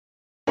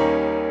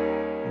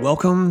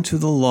Welcome to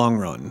The Long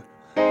Run.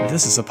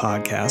 This is a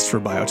podcast for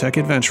biotech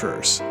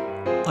adventurers.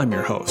 I'm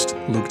your host,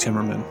 Luke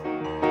Timmerman.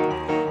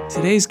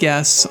 Today's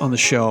guests on the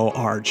show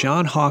are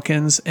John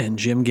Hawkins and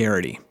Jim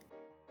Geraghty.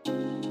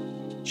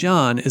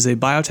 John is a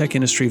biotech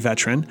industry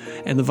veteran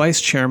and the vice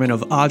chairman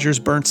of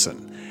Odgers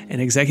Berndtson, an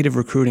executive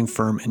recruiting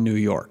firm in New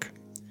York.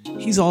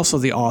 He's also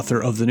the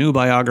author of the new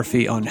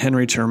biography on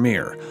Henri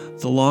Termeer,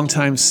 the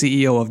longtime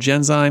CEO of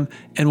Genzyme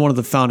and one of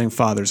the founding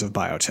fathers of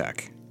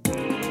biotech.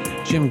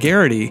 Jim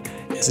Geraghty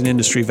is an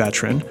industry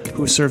veteran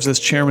who serves as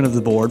chairman of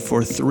the board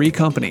for three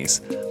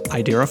companies,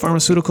 Idera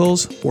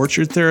Pharmaceuticals,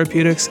 Orchard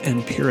Therapeutics,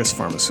 and Pyrrhus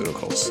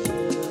Pharmaceuticals.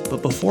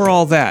 But before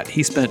all that,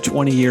 he spent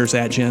 20 years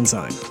at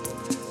Genzyme.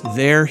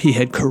 There, he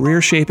had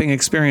career-shaping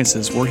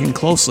experiences working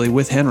closely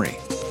with Henri.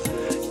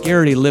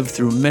 Geraghty lived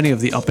through many of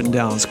the up and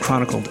downs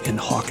chronicled in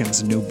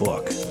Hawkins' new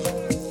book.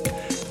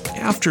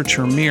 After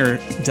Termeer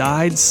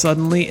died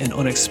suddenly and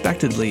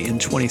unexpectedly in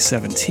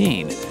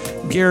 2017,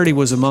 Geraghty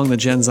was among the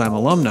Genzyme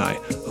alumni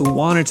who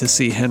wanted to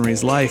see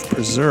Henri's life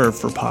preserved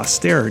for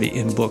posterity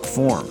in book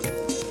form.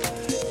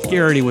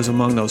 Geraghty was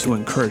among those who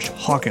encouraged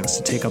Hawkins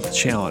to take up the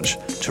challenge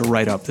to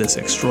write up this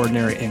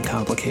extraordinary and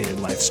complicated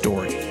life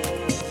story.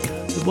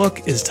 The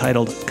book is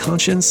titled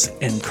Conscience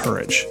and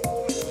Courage.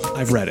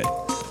 I've read it.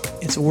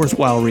 It's a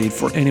worthwhile read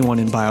for anyone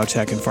in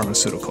biotech and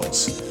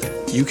pharmaceuticals.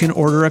 You can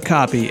order a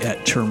copy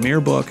at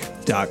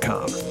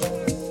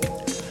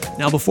termeerbook.com.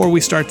 Now, before we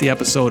start the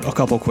episode, a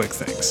couple quick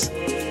things.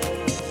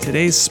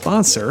 Today's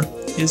sponsor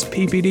is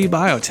PPD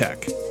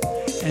Biotech.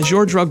 As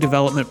your drug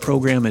development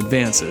program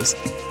advances,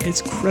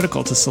 it's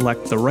critical to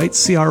select the right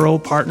CRO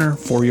partner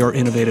for your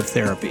innovative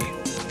therapy.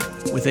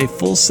 With a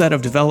full set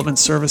of development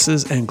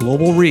services and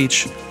global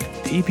reach,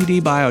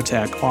 PPD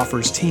Biotech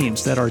offers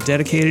teams that are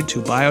dedicated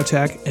to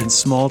biotech and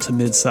small to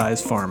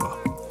mid-sized pharma.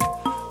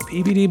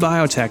 PPD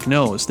Biotech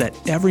knows that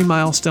every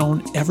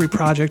milestone, every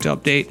project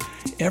update,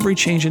 every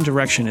change in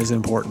direction is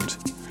important.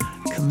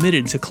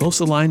 Committed to close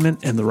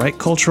alignment and the right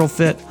cultural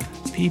fit,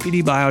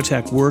 PPD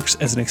Biotech works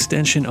as an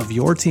extension of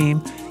your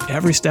team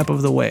every step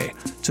of the way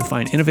to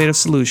find innovative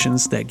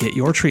solutions that get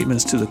your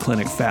treatments to the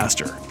clinic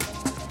faster.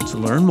 To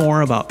learn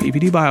more about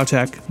PPD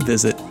Biotech,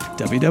 visit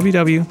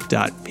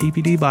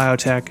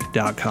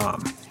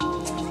www.ppdbiotech.com.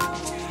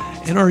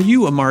 And are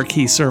you a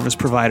marquee service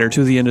provider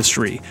to the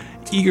industry,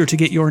 eager to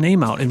get your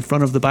name out in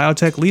front of the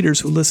biotech leaders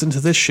who listen to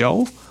this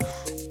show?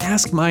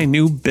 Ask my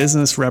new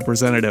business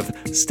representative,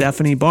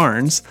 Stephanie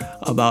Barnes,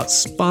 about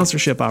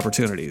sponsorship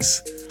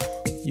opportunities.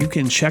 You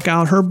can check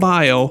out her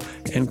bio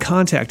and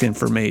contact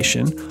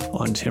information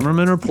on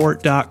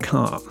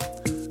timmermanreport.com.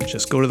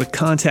 Just go to the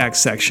contact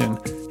section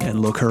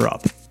and look her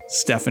up,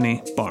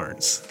 Stephanie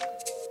Barnes.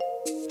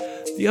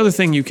 The other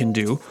thing you can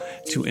do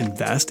to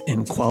invest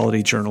in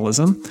quality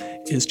journalism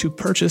is to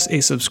purchase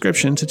a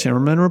subscription to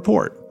Timmerman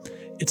Report.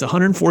 It's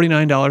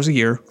 $149 a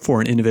year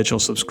for an individual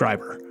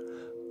subscriber.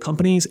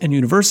 Companies and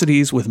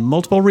universities with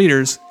multiple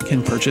readers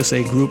can purchase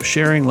a group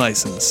sharing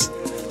license.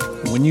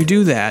 When you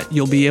do that,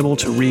 you'll be able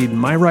to read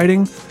my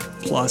writing,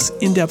 plus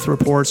in-depth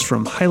reports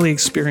from highly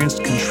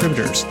experienced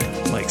contributors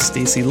like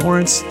Stacy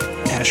Lawrence,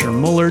 Asher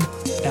Mullard,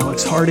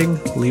 Alex Harding,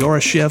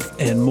 Leora Schiff,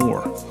 and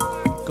more.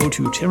 Go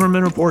to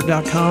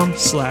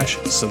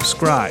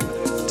timmermanreport.com/subscribe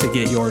to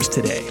get yours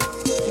today.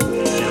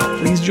 Now,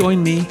 please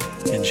join me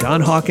and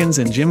John Hawkins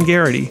and Jim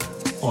Geraghty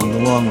on The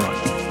Long Run.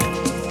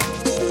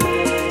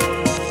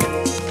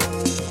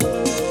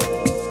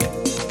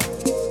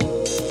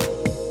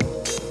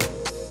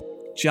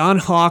 John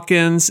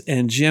Hawkins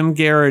and Jim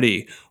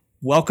Geraghty,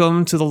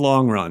 welcome to The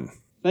Long Run.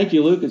 Thank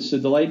you, Luke. It's a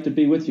delight to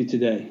be with you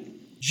today.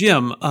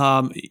 Jim,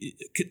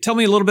 tell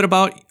me a little bit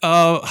about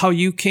how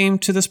you came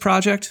to this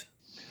project.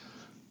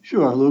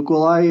 Sure, Luke.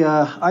 Well,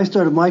 I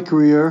started my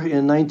career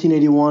in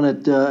 1981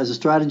 as a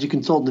strategy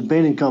consultant at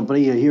Bain &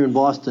 Company here in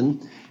Boston.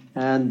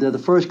 And the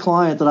first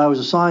client that I was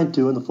assigned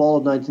to in the fall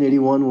of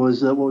 1981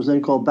 was what was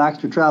then called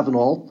Baxter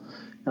Travanol.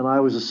 And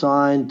I was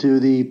assigned to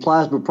the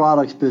plasma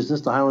products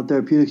business, the Highland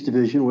Therapeutics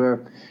division,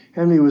 where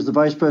Henri was the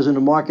vice president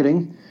of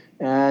marketing.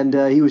 And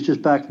he was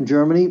just back from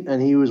Germany,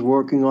 and he was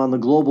working on the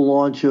global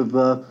launch of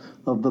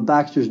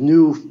Baxter's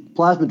new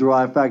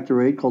plasma-derived factor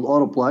VIII called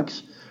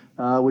Autoplex,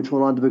 which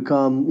went on to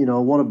become,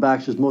 one of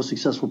Baxter's most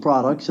successful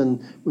products,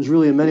 and was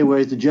really in many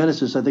ways the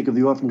genesis, I think, of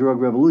the orphan drug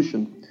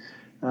revolution.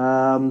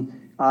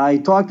 I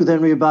talked with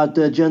Henri about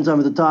Genzyme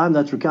at the time.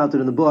 That's recounted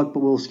in the book, but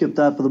we'll skip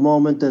that for the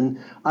moment. And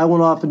I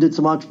went off and did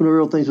some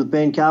entrepreneurial things with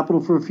Bain Capital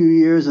for a few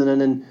years. And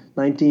then in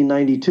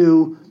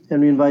 1992,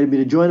 Henri invited me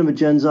to join him at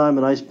Genzyme,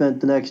 and I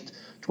spent the next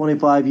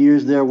 25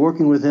 years there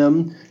working with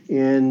him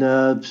in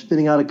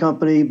spinning out a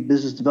company,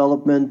 business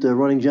development,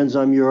 running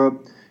Genzyme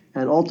Europe,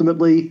 and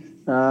ultimately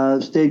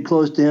stayed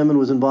close to him and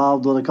was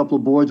involved on a couple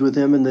of boards with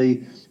him in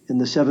the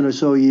 7 or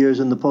so years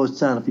in the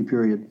post-Sanofi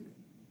period.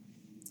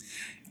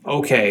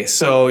 Okay,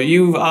 so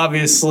you've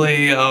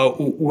obviously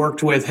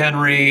worked with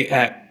Henri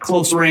at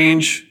close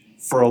range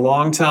for a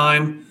long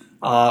time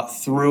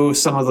through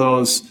some of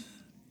those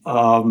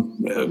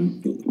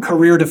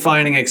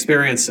career-defining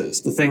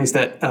experiences, the things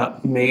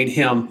that made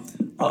him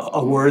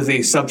a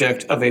worthy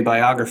subject of a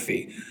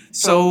biography.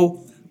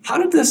 So how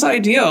did this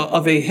idea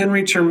of a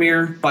Henri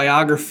Termeer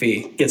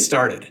biography get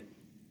started?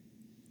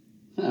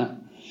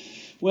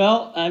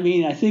 Well, I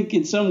mean, I think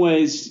in some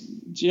ways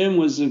Jim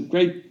was an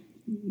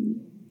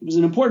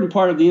important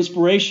part of the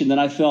inspiration that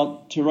I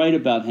felt to write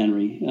about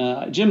Henri.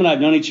 Jim and I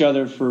have known each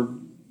other for,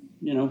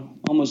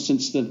 almost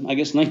since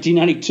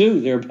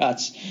 1992,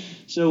 thereabouts.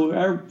 So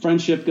our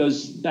friendship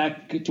goes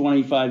back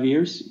 25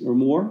 years or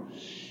more.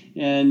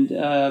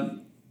 And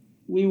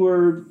we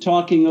were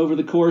talking over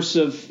the course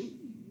of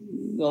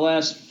the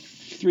last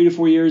 3 to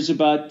 4 years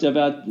about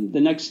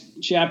the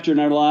next chapter in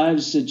our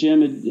lives.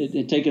 Jim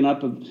had taken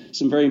up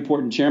some very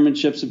important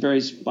chairmanships of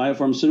various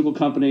biopharmaceutical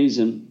companies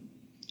and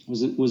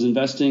was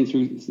investing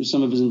through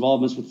some of his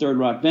involvements with Third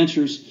Rock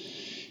Ventures.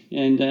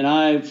 And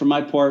I, for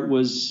my part,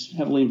 was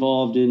heavily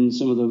involved in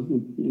some of the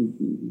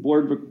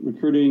board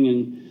recruiting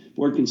and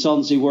board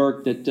consultancy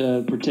work that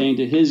pertained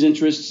to his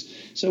interests.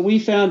 So we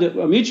found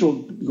a mutual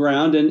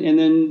ground, and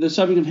then the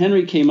subject of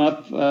Henri came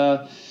up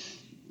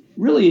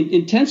really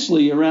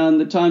intensely around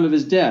the time of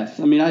his death.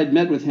 I mean, I had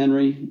met with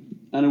Henri.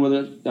 I don't know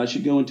whether I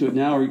should go into it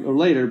now or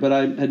later, but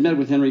I had met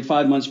with Henri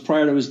 5 months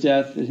prior to his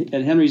death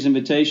at Henri's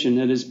invitation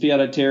at his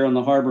pied-à-terre on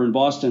the harbor in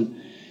Boston.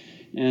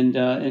 And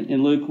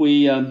Luke,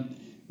 we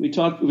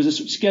talked. It was a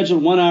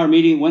scheduled 1 hour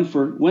meeting. Went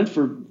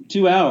for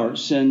 2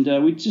 hours,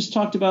 and we just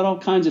talked about all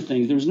kinds of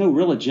things. There was no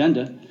real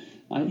agenda.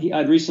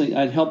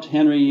 I'd helped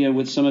Henri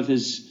with some of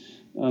his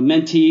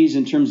mentees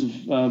in terms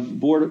of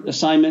board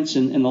assignments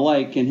and the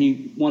like, and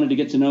he wanted to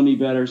get to know me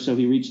better, so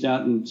he reached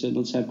out and said,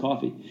 "Let's have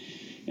coffee."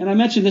 And I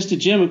mentioned this to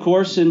Jim, of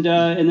course, and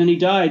then he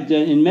died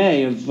in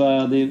May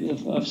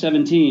of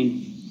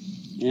 17,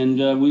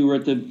 and we were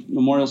at the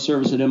memorial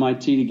service at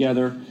MIT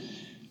together,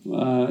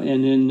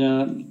 and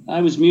then I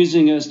was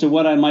musing as to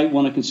what I might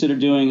want to consider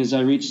doing as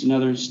I reached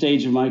another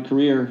stage of my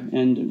career,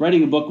 and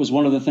writing a book was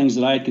one of the things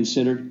that I had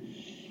considered,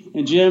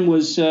 and Jim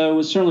was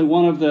certainly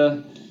one of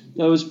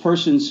those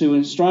persons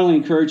who strongly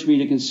encouraged me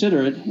to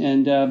consider it,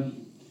 and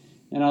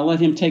I'll let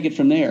him take it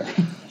from there.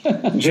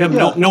 Jim,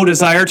 no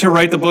desire to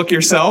write the book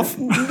yourself?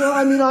 No,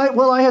 I mean,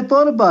 I had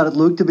thought about it,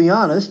 Luke, to be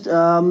honest.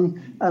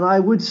 And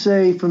I would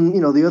say from,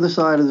 the other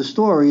side of the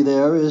story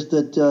there is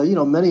that,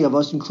 many of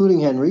us,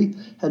 including Henri,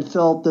 had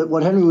felt that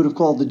what Henri would have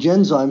called the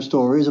Genzyme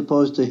story, as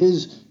opposed to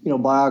his,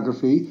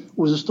 biography,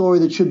 was a story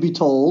that should be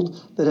told,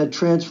 that had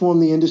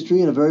transformed the industry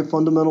in a very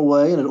fundamental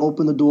way and had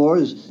opened the door,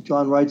 as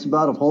John writes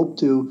about, of hope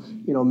to,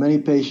 many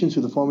patients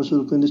who the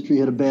pharmaceutical industry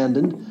had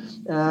abandoned,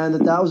 and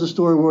that was a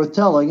story worth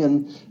telling.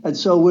 And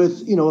so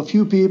with, a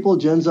few people,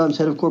 Genzyme's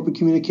head of corporate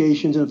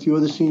communications and a few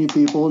other senior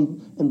people,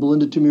 and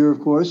Belinda Termeer, of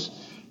course,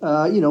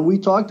 we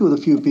talked with a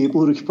few people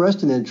who'd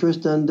expressed an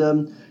interest, and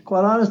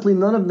quite honestly,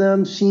 none of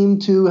them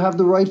seemed to have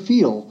the right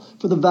feel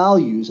for the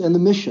values and the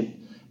mission.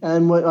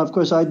 And of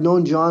course, I'd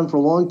known John for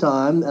a long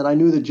time, and I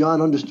knew that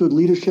John understood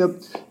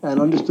leadership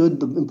and understood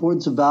the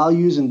importance of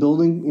values and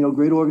building,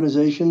 great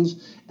organizations.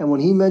 And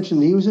when he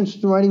mentioned that he was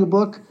interested in writing a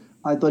book,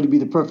 I thought he'd be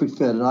the perfect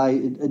fit.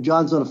 And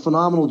John's done a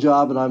phenomenal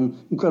job, and I'm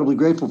incredibly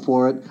grateful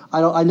for it.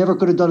 I never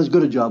could have done as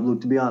good a job,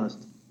 Luke, to be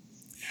honest.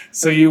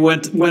 So you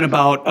went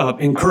about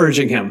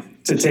encouraging him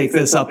to take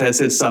this up as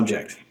his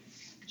subject.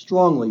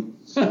 Strongly.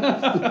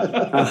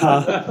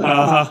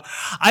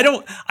 I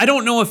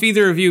don't know if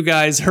either of you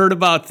guys heard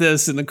about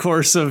this in the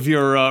course of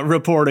your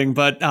reporting,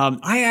 but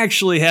I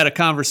actually had a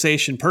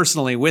conversation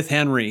personally with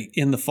Henri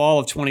in the fall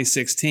of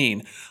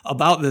 2016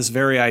 about this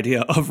very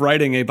idea of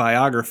writing a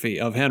biography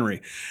of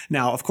Henri.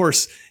 Now, of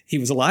course, he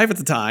was alive at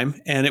the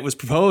time, and it was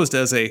proposed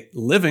as a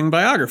living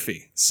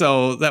biography.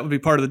 So that would be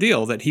part of the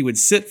deal, that he would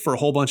sit for a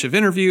whole bunch of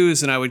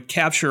interviews, and I would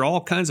capture all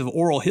kinds of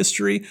oral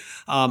history.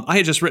 I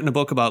had just written a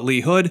book about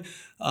Lee Hood,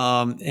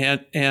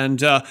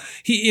 and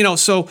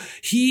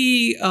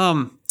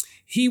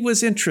he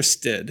was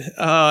interested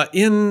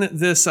in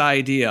this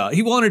idea.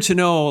 He wanted to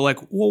know,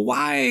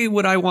 why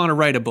would I want to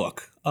write a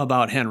book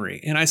about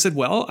Henri? And I said,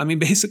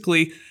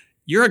 basically,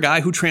 you're a guy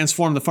who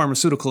transformed the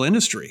pharmaceutical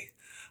industry.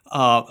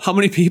 How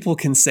many people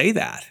can say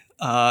that?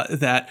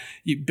 That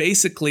you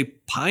basically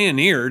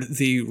pioneered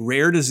the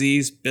rare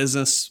disease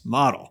business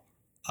model.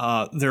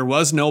 There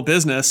was no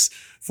business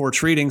for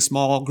treating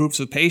small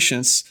groups of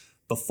patients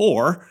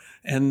before,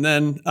 and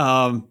then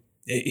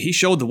he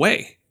showed the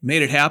way,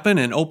 made it happen,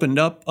 and opened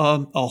up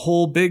a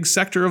whole big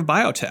sector of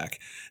biotech.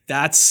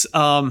 That's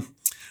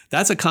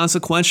a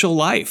consequential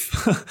life.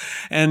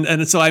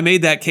 and so I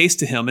made that case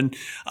to him, and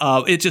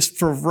it just,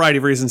 for a variety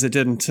of reasons, it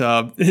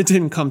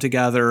didn't come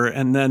together.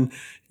 And then,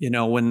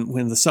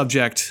 when the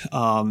subject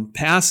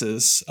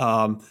passes,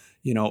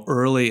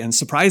 early and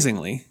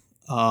surprisingly,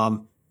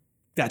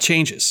 that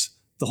changes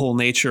the whole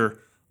nature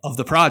of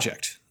the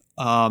project.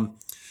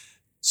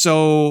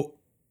 So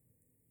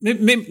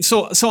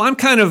I'm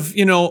kind of,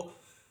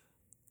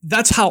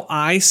 that's how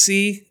I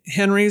see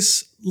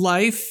Henri's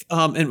life,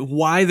 and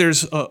why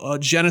there's a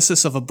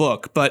genesis of a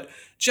book. But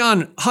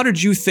John, how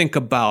did you think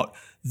about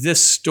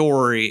this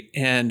story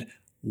and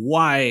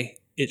why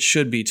it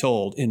should be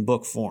told in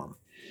book form?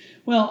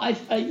 Well, I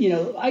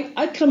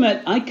come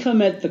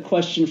at the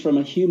question from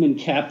a human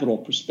capital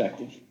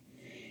perspective,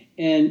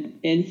 and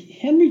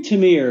Henri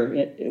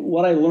Termeer,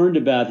 what I learned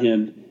about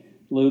him,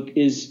 Luke,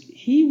 is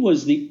he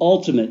was the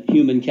ultimate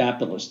human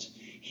capitalist.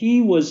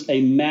 He was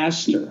a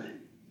master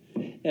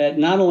at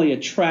not only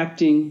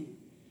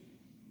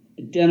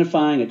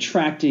identifying,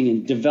 attracting,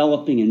 and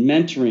developing and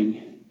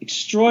mentoring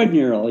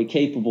extraordinarily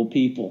capable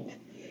people,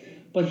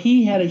 but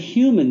he had a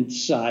human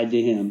side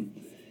to him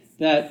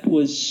that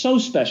was so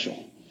special.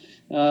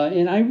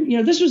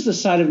 This was the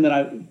side of him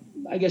that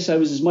I guess I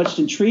was as much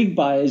intrigued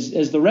by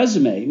as the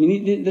resume. I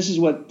mean, this is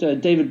what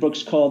David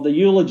Brooks called the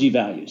eulogy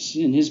values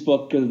in his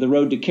book, The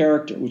Road to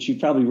Character, which you've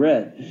probably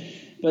read.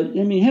 But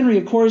I mean, Henry,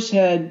 of course,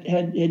 had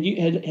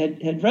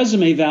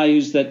resume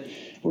values that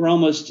were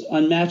almost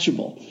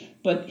unmatchable.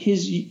 But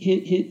his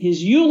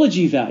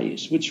eulogy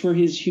values, which were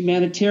his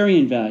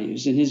humanitarian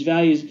values and his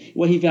values,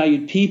 what he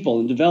valued people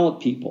and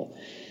developed people,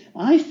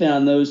 I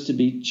found those to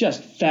be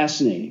just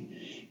fascinating.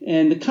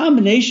 And the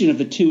combination of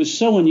the two is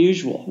so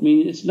unusual. I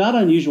mean, it's not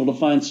unusual to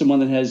find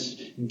someone that has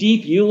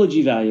deep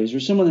eulogy values or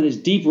someone that has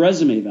deep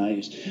resume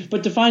values,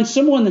 but to find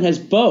someone that has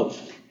both,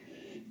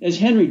 as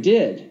Henry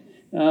did,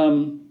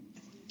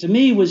 to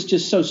me was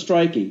just so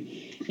striking.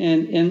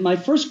 And my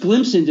first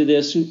glimpse into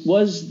this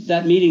was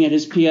that meeting at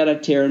his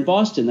pied-à-terre in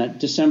Boston, that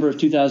December of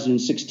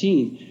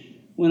 2016,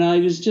 when I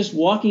was just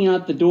walking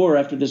out the door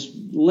after this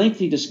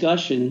lengthy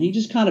discussion, and he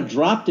just kind of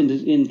dropped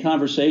in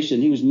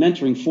conversation. He was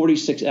mentoring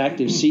 46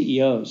 active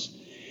CEOs.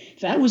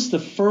 That was the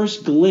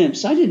first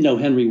glimpse. I didn't know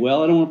Henry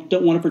well. I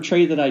don't want to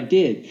portray that I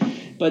did.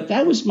 But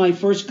that was my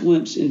first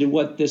glimpse into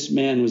what this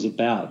man was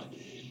about.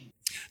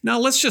 Now,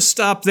 let's just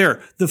stop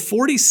there. The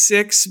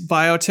 46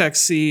 biotech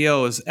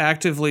CEOs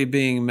actively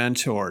being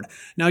mentored.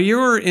 Now,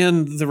 you're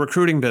in the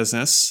recruiting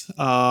business.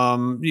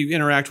 You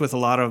interact with a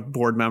lot of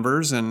board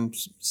members and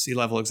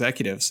C-level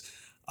executives.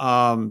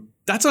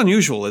 That's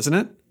unusual, isn't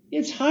it?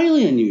 It's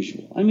highly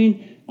unusual. I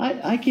mean,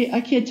 I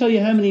can't tell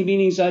you how many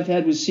meetings I've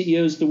had with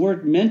CEOs. The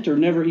word mentor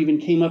never even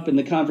came up in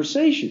the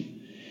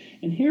conversation.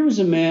 And here was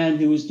a man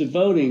who was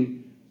devoting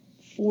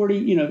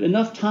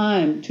enough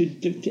time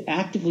to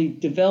actively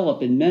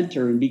develop and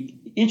mentor and be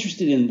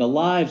interested in the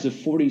lives of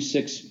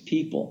 46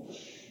 people.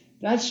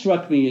 That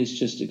struck me as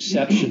just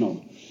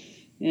exceptional.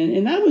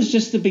 And that was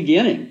just the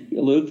beginning,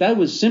 Luke. That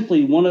was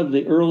simply one of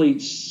the early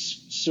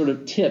sort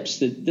of tips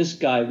that this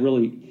guy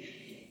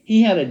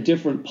he had a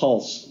different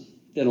pulse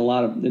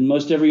than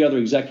most every other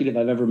executive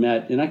I've ever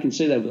met. And I can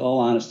say that with all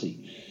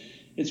honesty.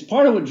 It's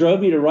part of what drove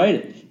me to write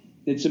it.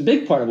 It's a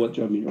big part of what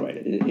drove me to write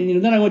it.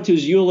 And then I went to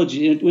his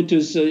eulogy, went to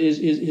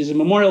his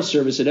memorial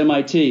service at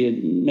MIT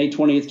on May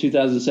 20th,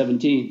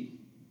 2017,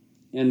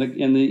 and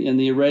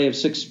the array of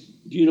 6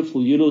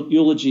 beautiful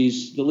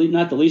eulogies,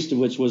 not the least of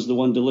which was the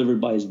one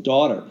delivered by his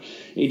daughter,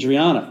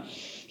 Adriana,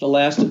 the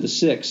last of the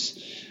 6,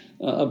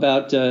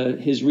 about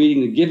his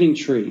reading The Giving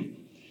Tree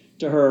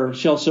to her,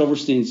 Shel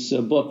Silverstein's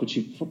book, which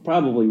you've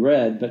probably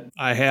read. But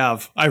I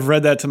have. I've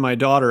read that to my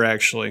daughter,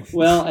 actually.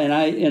 Well, and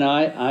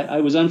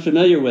I was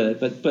unfamiliar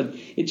with it, but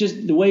it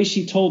just, the way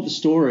she told the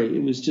story,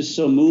 it was just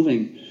so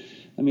moving.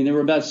 I mean, there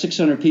were about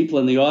 600 people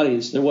in the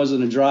audience. There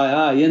wasn't a dry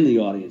eye in the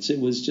audience. It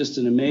was just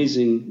an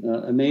amazing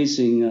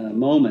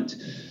moment.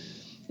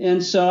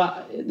 And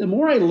so the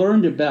more I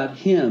learned about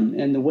him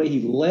and the way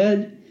he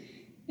led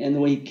and the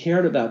way he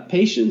cared about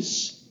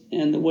patients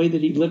and the way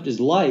that he lived his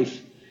life,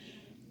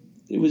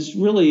 it was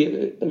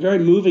really a very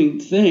moving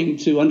thing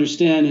to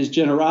understand his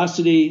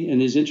generosity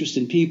and his interest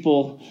in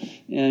people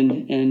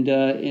and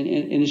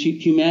his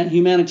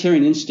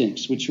humanitarian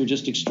instincts, which were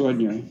just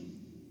extraordinary.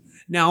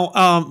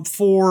 Now,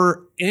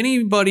 for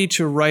anybody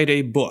to write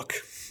a book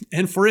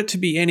and for it to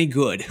be any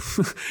good,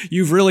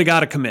 you've really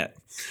got to commit.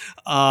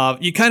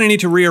 You kind of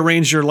need to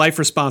rearrange your life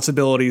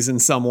responsibilities in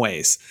some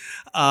ways.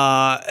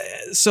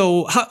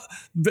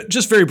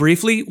 Just very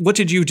briefly, what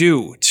did you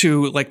do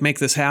to make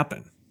this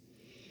happen?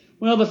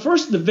 Well,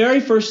 the very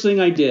first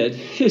thing I did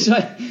is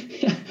I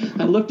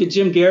looked at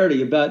Jim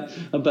Geraghty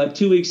about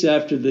 2 weeks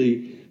after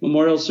the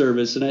memorial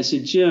service, and I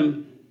said,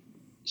 Jim,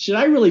 should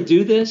I really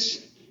do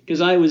this?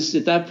 Because I was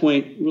at that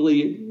point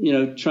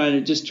really,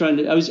 trying to.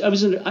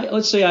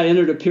 Let's say I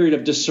entered a period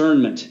of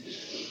discernment,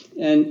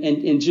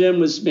 and Jim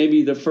was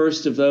maybe the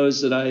first of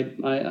those that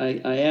I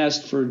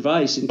asked for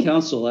advice and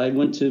counsel. I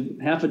went to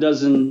half a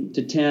dozen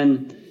to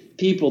 10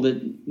 people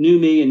that knew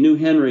me and knew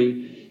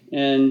Henry.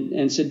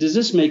 And said, does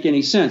this make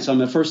any sense? I'm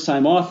a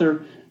first-time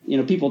author.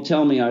 People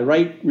tell me I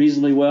write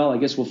reasonably well. I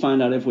guess we'll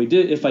find out if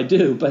I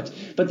do. But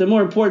the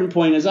more important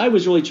point is I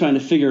was really trying to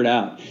figure it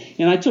out.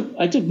 And I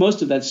took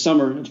most of that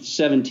summer of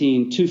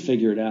 17 to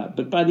figure it out.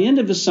 But by the end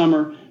of the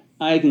summer,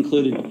 I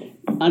concluded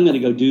I'm going to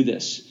go do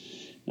this.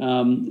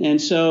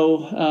 And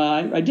so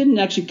I didn't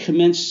actually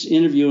commence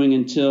interviewing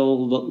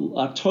until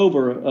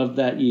October of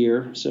that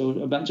year.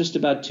 So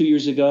about 2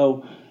 years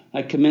ago,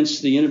 I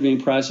commenced the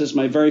interviewing process.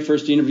 My very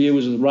first interview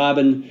was with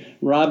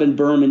Robin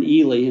Berman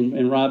Ely,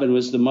 and Robin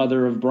was the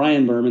mother of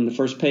Brian Berman, the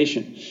first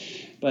patient.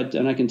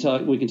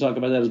 and we can talk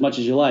about that as much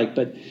as you like.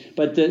 But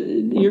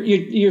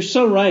you're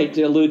so right,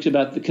 Luke,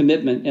 about the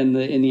commitment and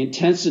the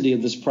intensity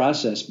of this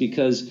process,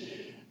 because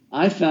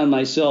I found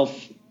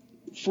myself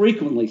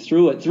frequently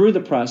through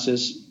the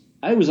process,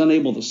 I was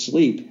unable to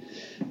sleep.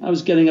 I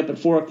was getting up at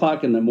 4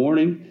 o'clock in the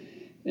morning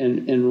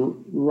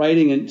and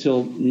writing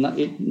until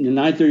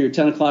 9:30 or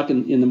 10 o'clock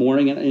in the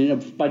morning.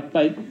 And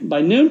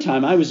by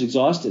noontime, I was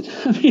exhausted.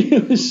 I mean,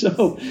 it was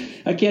so,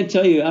 I can't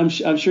tell you, I'm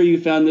sure you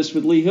found this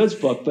with Lee Hood's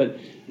book, but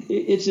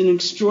it's an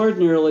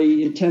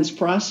extraordinarily intense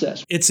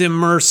process. It's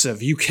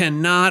immersive. You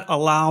cannot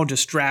allow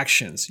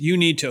distractions. You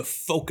need to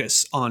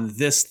focus on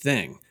this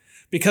thing.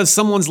 Because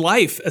someone's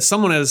life, as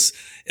someone as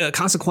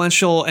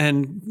consequential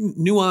and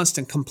nuanced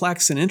and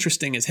complex and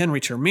interesting as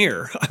Henri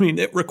Termeer, I mean,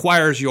 it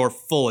requires your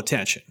full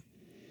attention.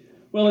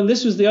 Well, and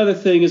this was the other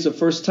thing as a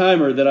first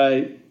timer that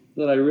I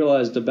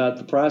realized about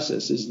the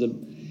process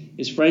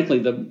is frankly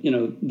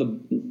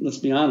let's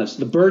be honest,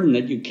 the burden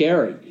that you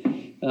carry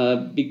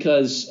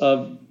because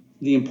of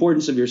the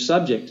importance of your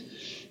subject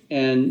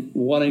and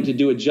wanting to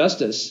do it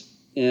justice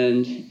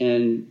and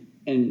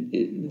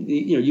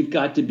you've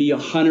got to be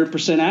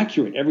 100%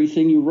 accurate.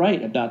 Everything you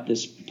write about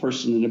this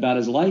person and about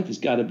his life has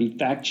got to be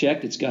fact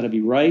checked. It's got to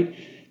be right.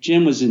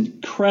 Jim was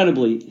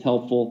incredibly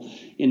helpful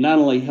in not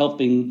only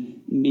helping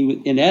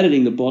me in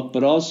editing the book,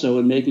 but also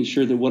in making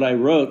sure that what I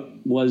wrote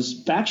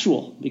was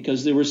factual,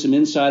 because there were some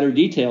insider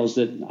details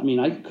that, I mean,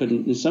 I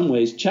couldn't in some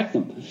ways check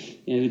them.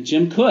 And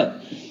Jim could.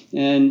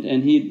 And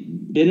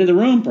he'd been in the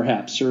room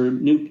perhaps, or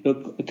knew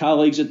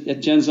colleagues at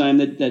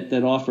Genzyme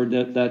that offered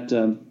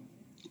that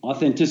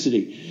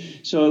authenticity.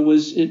 So it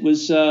was. But I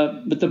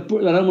don't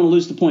want to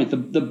lose the point.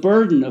 The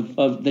burden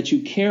of that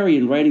you carry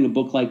in writing a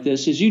book like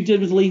this, as you did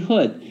with Lee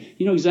Hood.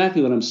 You know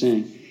exactly what I'm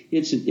saying.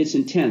 It's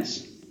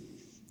intense.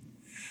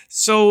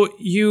 So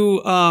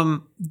you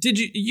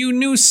you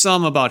knew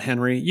some about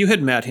Henri. You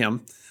had met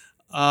him.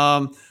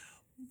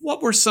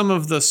 What were some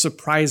of the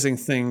surprising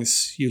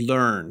things you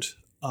learned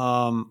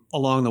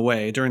along the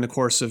way during the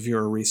course of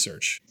your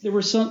research? There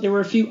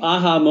were a few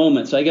aha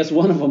moments. I guess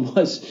one of them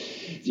was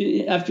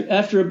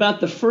after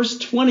about the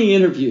first 20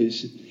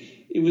 interviews,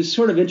 it was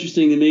sort of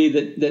interesting to me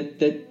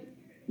that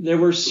there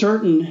were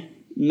certain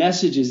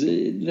messages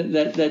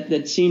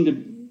that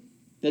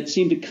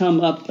seemed to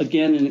come up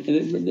again,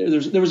 and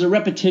there was a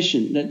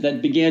repetition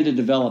that began to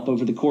develop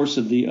over the course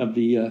of the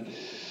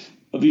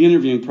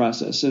interviewing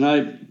process. And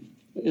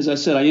as I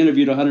said, I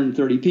interviewed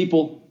 130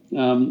 people.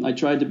 I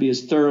tried to be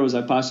as thorough as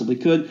I possibly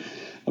could.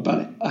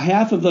 About a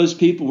half of those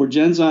people were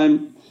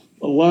Genzyme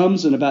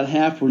alums, and about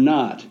half were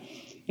not.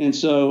 And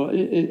so,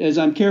 as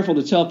I'm careful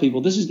to tell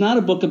people, this is not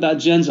a book about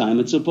Genzyme.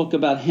 It's a book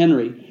about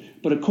Henri.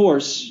 But of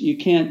course, you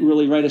can't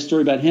really write a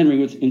story about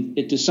Henri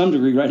to some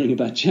degree writing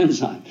about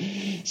Genzyme.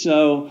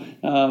 So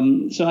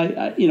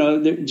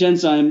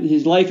Genzyme,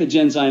 his life at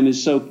Genzyme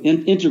is so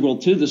integral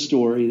to the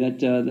story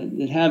that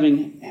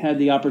having had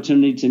the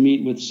opportunity to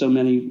meet with so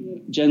many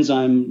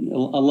Genzyme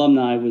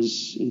alumni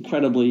was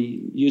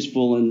incredibly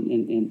useful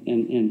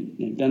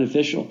and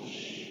beneficial.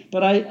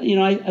 But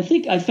I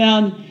think I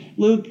found,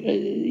 Luke,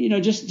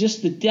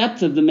 just the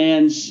depth of the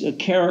man's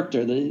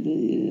character,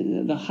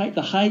 the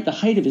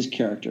height of his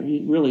character.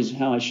 Really is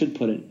how I should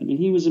put it. I mean,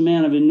 he was a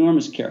man of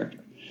enormous character,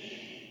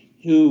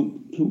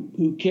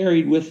 who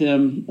carried with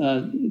him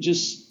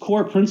just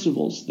core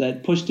principles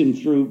that pushed him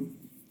through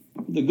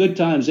the good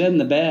times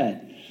and the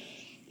bad.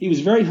 He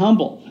was very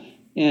humble,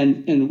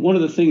 and one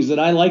of the things that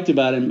I liked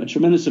about him a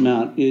tremendous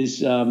amount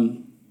is,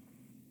 and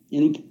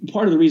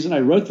part of the reason I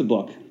wrote the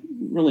book,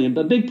 really a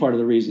big part of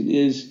the reason,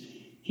 is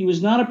he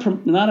was not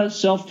a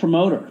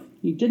self-promoter.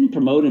 He didn't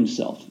promote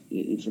himself.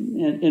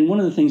 And one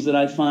of the things that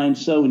I find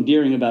so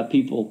endearing about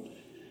people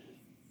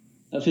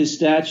of his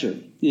stature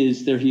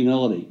is their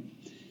humility.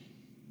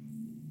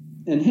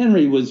 And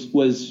Henri was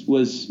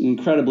an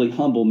incredibly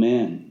humble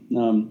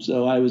man.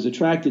 So I was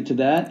attracted to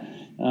that.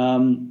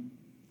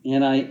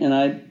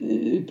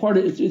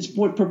 It's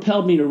what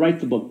propelled me to write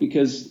the book,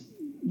 because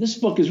this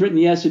book is written,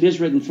 yes, it is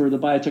written for the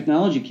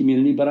biotechnology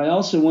community, but I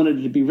also wanted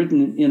it to be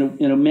written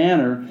in a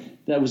manner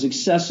that was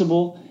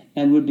accessible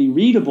and would be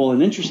readable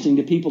and interesting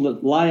to people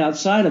that lie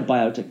outside of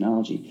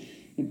biotechnology,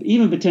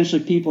 even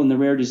potentially people in the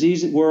rare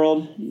disease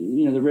world,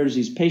 the rare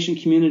disease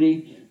patient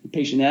community, the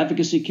patient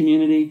advocacy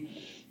community,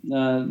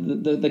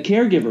 the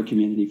caregiver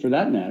community, for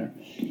that matter.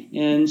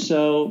 And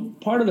so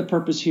part of the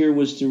purpose here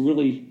was to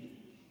really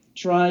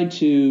try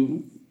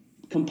to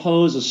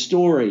compose a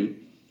story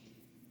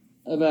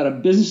about a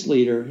business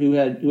leader who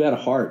had a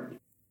heart.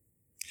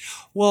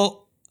 Well,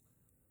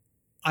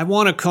 I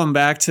want to come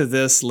back to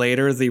this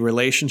later, the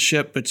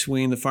relationship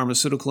between the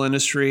pharmaceutical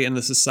industry and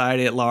the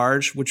society at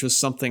large, which was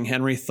something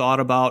Henri thought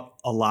about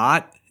a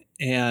lot.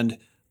 And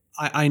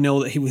I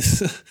know that he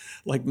was,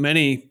 like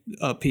many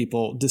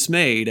people,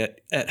 dismayed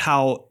at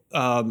how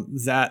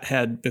that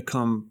had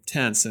become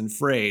tense and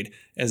frayed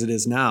as it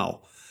is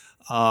now.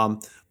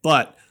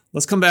 But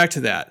let's come back to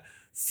that.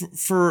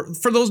 For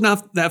those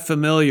not that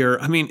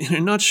familiar, I mean, in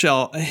a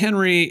nutshell,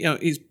 Henri,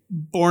 he's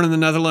born in the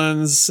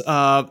Netherlands.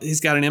 He's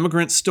got an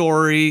immigrant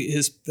story.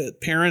 His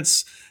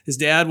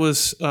dad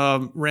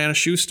ran a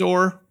shoe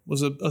store,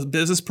 was a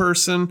business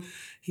person.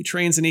 He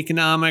trains in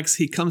economics.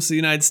 He comes to the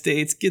United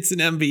States, gets an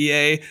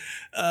MBA,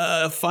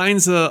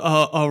 finds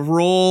a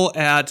role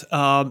at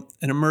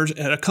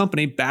a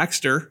company,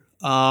 Baxter,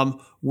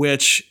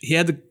 which he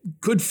had the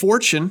good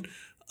fortune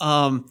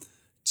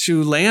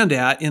to land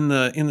at in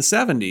the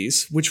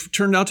 70s, which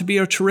turned out to be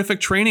a terrific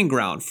training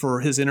ground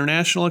for his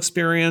international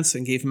experience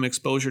and gave him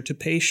exposure to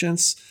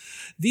patients.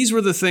 These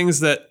were the things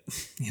that,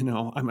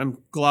 I'm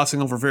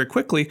glossing over very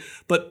quickly,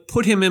 but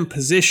put him in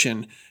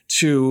position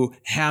to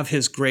have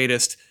his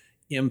greatest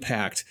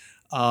impact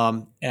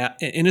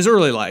in his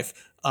early life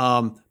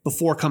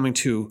before coming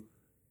to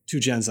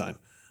Genzyme.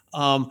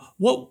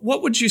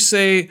 What would you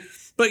say?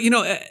 But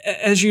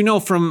as you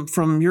know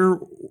from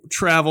your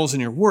travels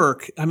and your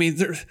work, I mean,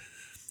 there's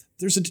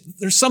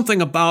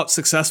something about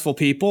successful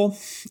people.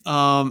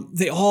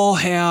 They all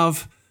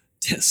have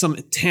some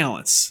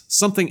talents,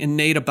 something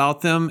innate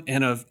about them,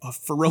 and a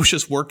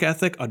ferocious work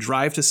ethic, a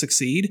drive to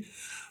succeed.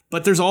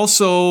 But there's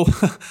also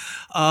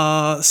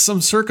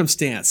some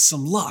circumstance,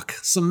 some luck,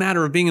 some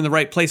matter of being in the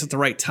right place at the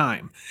right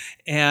time.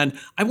 And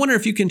I wonder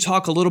if you can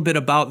talk a little bit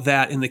about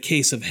that in the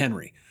case of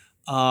Henri.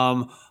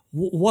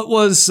 What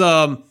were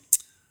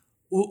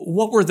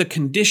the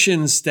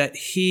conditions that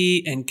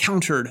he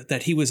encountered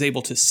that he was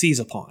able to seize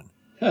upon?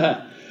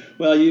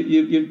 Well,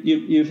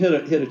 you've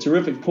hit a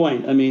terrific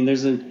point. I mean,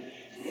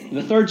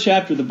 the third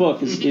chapter of the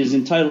book is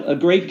entitled "A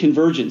Great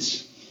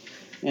Convergence."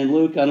 And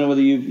Luke, I don't know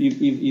whether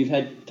you've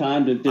had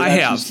time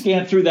to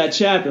scan through that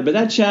chapter, but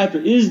that chapter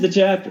is the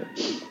chapter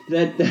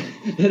that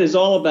is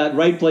all about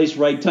right place,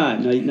 right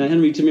time. Now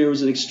Henri Termeer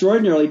was an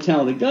extraordinarily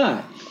talented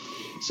guy,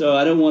 so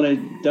I don't want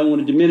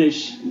to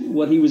diminish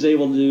what he was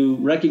able to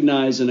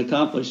recognize and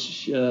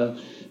accomplish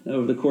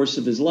over the course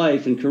of his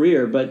life and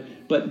career.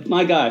 But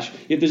my gosh,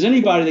 if there's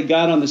anybody that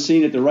got on the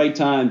scene at the right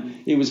time,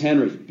 it was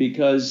Henri,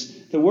 because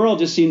the world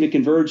just seemed to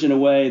converge in a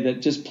way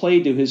that just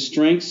played to his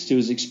strengths, to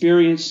his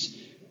experience,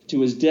 to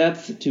his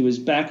depth, to his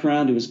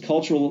background, to his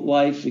cultural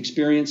life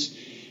experience.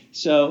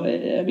 So,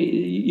 I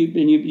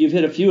mean, you've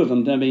hit a few of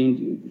them. I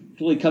mean,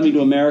 really coming to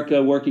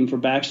America, working for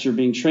Baxter,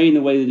 being trained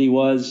the way that he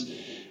was,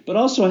 but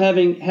also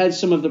having had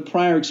some of the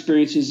prior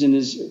experiences in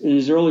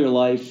his earlier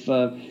life.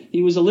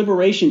 He was a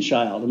liberation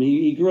child. I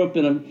mean, he grew up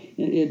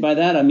by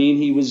that I mean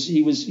he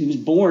was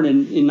born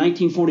in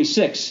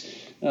 1946.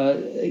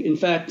 In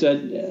fact,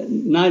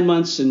 9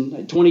 months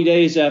and 20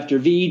 days after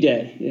VE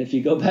Day. If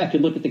you go back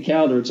and look at the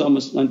calendar, it's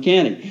almost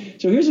uncanny.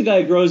 So here's a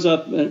guy who grows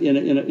up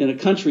in a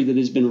country that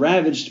has been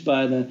ravaged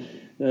by the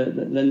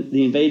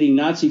invading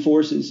Nazi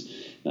forces,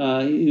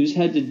 who's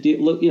had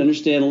to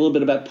understand a little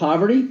bit about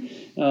poverty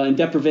and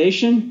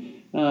deprivation.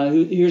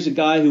 Here's a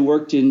guy who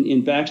worked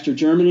in Baxter,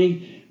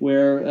 Germany,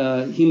 where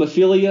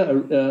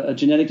hemophilia, a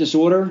genetic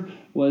disorder,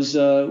 was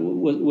a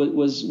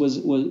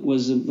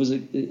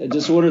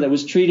disorder that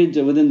was treated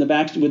within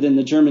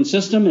the German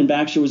system, and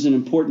Baxter was an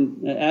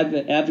important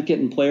advocate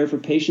and player for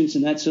patients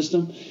in that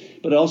system.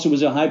 But it also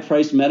was a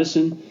high-priced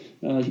medicine.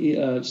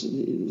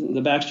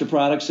 The Baxter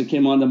products that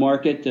came on the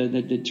market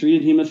that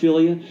treated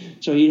hemophilia.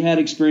 So he had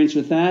experience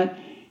with that.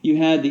 You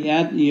had the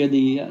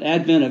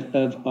advent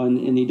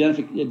in the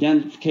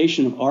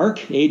identification of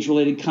ARC,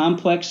 age-related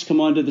complex, come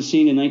onto the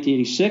scene in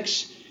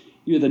 1986.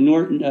 You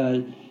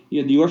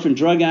had the Orphan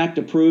Drug Act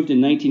approved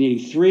in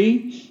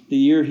 1983, the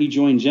year he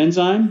joined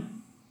Genzyme.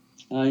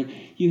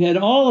 You had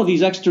all of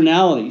these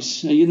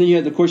externalities. And then you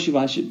had, of course,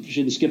 I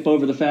shouldn't skip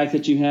over the fact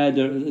that you had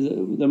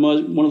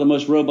one of the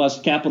most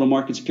robust capital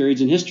markets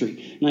periods in history,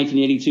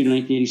 1982 to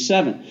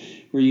 1987,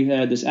 where you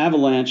had this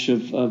avalanche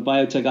of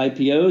biotech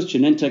IPOs.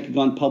 Genentech had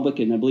gone public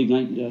in, I believe,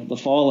 the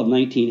fall of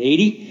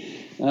 1980.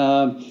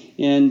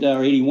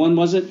 Or 81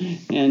 was it?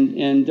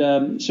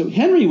 And so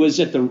Henri was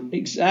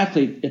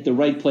exactly at the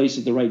right place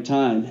at the right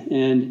time.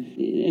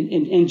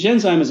 And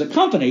Genzyme as a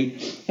company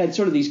had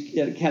sort of these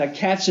kind of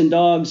cats and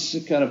dogs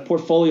kind of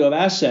portfolio of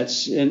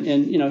assets,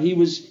 and he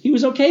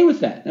was okay with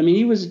that. I mean,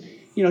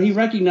 he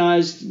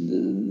recognized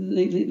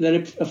that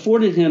it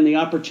afforded him the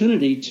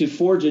opportunity to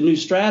forge a new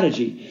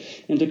strategy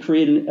and to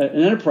create an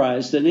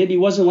enterprise that maybe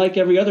wasn't like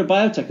every other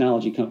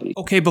biotechnology company.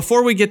 Okay,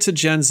 before we get to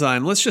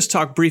Genzyme, let's just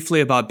talk briefly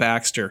about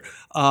Baxter.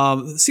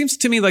 It seems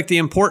to me like the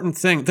important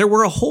thing, there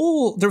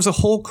was a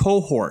whole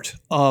cohort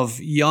of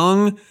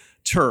young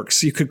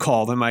Turks, you could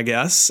call them, I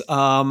guess,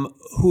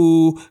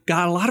 who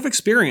got a lot of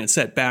experience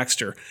at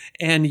Baxter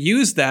and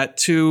used that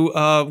to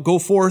go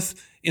forth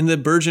in the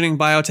burgeoning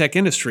biotech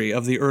industry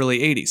of the early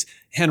 80s.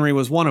 Henri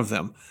was one of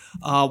them.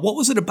 What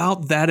was it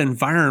about that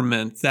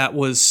environment that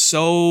was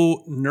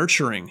so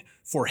nurturing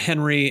for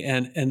Henri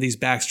and these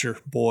Baxter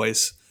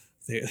boys?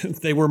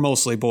 They were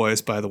mostly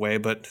boys, by the way,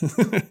 but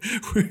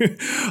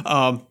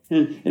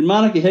and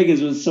Monica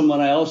Higgins was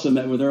someone I also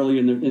met with earlier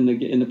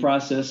in the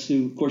process,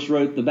 who of course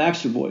wrote the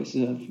Baxter Boys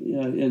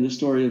and the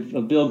story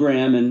of Bill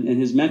Graham and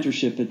his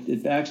mentorship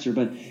at Baxter.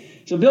 But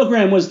So Bill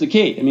Graham was the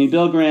key. I mean,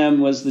 Bill Graham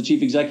was the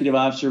chief executive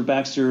officer of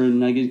Baxter,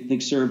 and I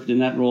think served in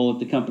that role at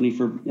the company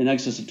for in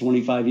excess of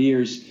 25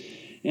 years.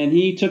 And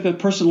he took a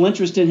personal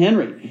interest in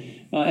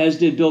Henry, as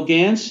did Bill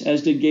Gantz,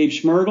 as did Gabe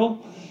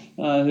Schmergel,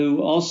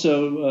 who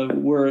also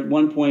were at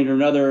one point or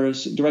another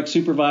direct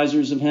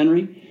supervisors of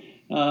Henry.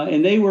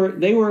 And they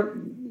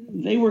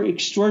were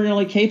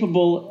extraordinarily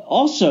capable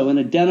also in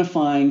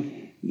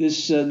identifying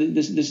this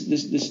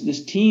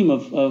team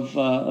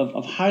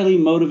of highly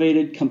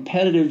motivated,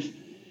 competitive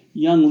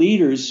young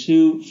leaders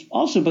who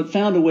also but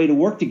found a way to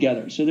work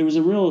together. So there was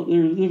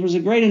a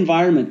great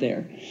environment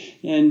there,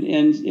 and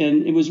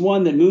it was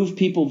one that moved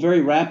people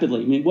very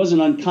rapidly. I mean, it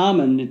wasn't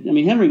uncommon. I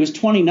mean, Henry was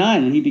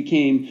 29 when he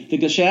became the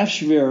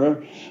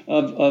Geschäftsführer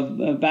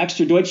of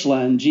Baxter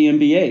Deutschland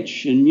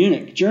GmbH in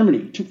Munich,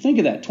 Germany. Think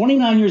of that,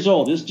 29 years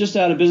old, just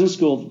out of business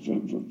school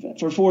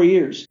for 4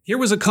 years. Here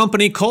was a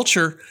company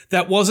culture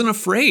that wasn't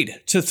afraid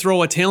to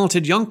throw a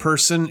talented young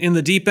person in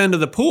the deep end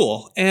of the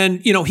pool. And,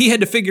 he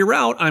had to figure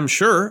out, I'm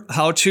sure,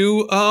 how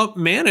to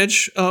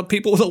manage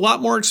people with a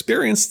lot more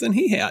experience than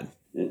he had.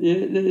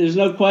 There's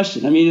no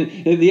question. I mean,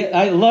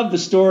 I love the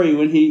story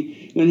when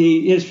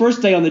his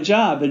first day on the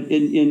job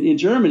in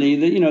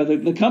Germany.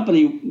 The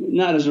company,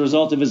 not as a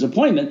result of his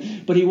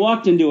appointment, but he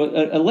walked into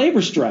a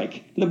labor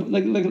strike.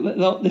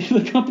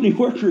 The company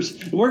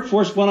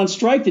workforce went on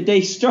strike the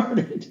day he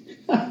started.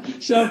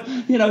 So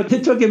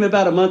it took him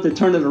about a month to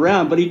turn it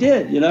around, but he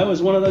did. It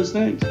was one of those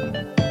things.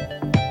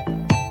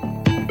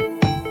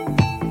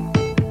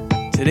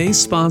 Today's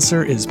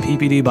sponsor is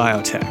PPD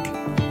Biotech.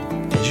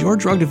 As your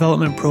drug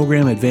development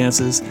program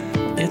advances,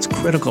 it's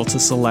critical to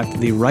select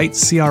the right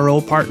CRO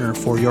partner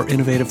for your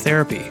innovative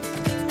therapy.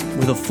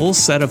 With a full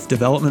set of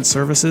development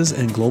services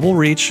and global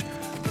reach,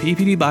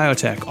 PPD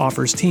Biotech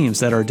offers teams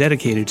that are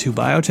dedicated to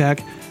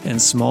biotech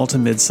and small to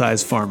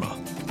mid-sized pharma.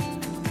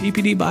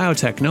 PPD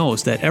Biotech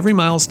knows that every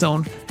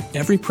milestone,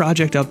 every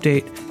project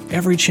update,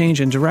 every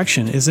change in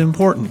direction is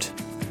important.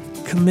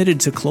 Committed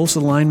to close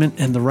alignment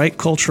and the right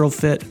cultural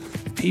fit,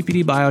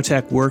 PPD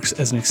Biotech works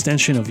as an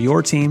extension of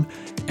your team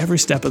every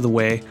step of the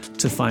way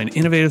to find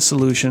innovative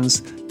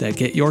solutions that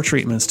get your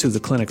treatments to the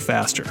clinic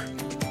faster.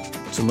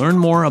 To learn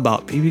more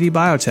about PPD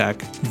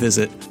Biotech,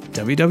 visit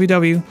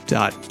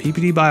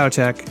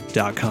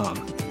www.ppdbiotech.com.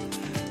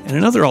 And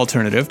another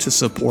alternative to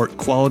support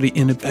quality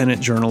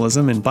independent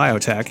journalism in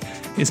biotech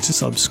is to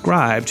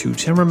subscribe to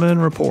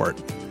Timmerman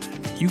Report.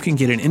 You can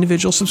get an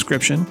individual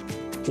subscription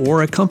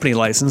or a company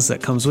license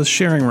that comes with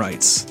sharing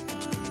rights.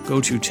 Go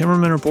to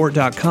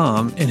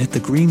timmermanreport.com and hit the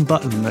green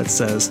button that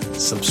says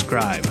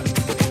subscribe.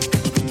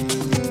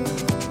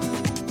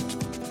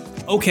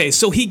 Okay,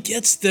 so he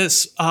gets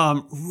this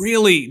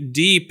really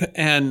deep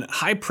and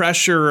high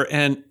pressure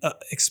and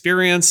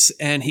experience,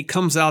 and he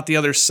comes out the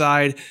other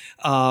side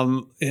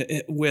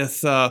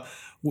with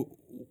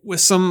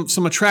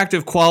some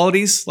attractive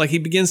qualities. Like he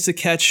begins to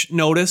catch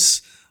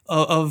notice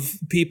of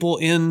people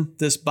in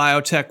this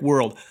biotech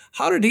world.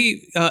 How did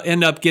he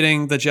end up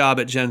getting the job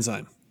at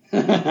Genzyme?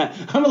 I'm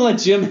going to let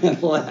Jim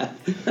handle that.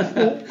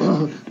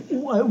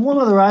 One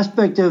other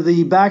aspect of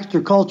the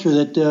Baxter culture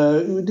that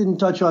we didn't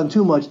touch on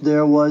too much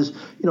there was,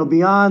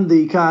 beyond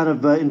the kind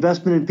of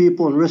investment in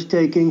people and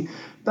risk-taking,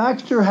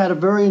 Baxter had a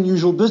very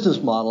unusual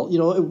business model.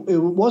 It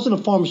wasn't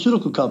a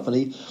pharmaceutical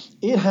company.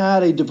 It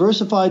had a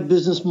diversified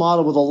business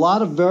model with a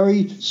lot of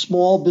very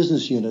small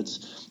business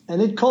units. And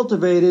it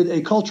cultivated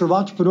a culture of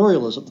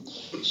entrepreneurialism.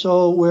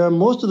 So where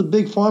most of the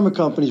big pharma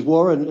companies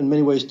were, and in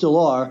many ways still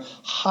are,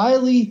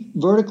 highly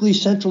vertically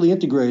centrally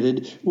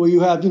integrated, where you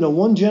have,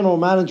 one general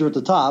manager at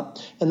the top,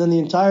 and then the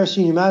entire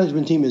senior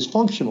management team is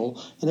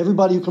functional, and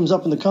everybody who comes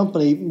up in the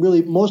company,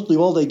 really mostly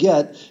all they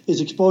get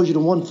is exposure to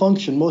one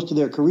function most of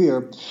their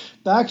career.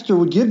 Baxter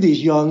would give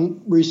these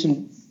young,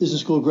 recent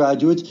business school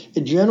graduates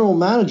a general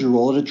manager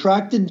role. It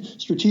attracted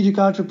strategic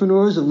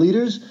entrepreneurs and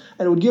leaders,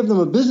 and it would give them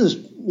a business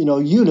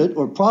unit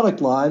or product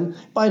line.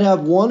 Might have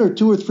 $1 or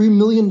 $2 or $3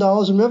 million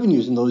in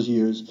revenues in those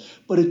years.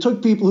 But it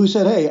took people who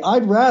said, hey,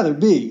 I'd rather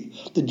be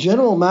the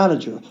general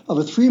manager of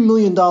a $3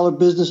 million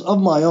business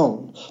of my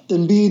own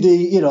than be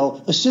the,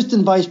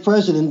 assistant vice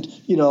president,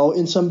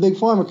 in some big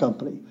pharma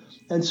company.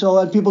 And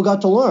people got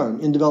to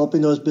learn in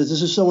developing those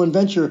businesses. So when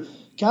venture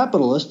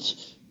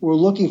capitalists were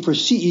looking for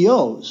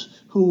CEOs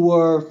who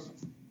were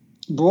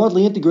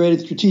broadly integrated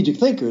strategic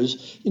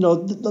thinkers,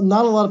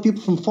 not a lot of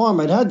people from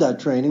pharma had that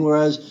training,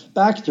 whereas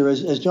Baxter,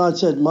 as John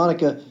said,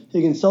 Monica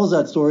Higgins tells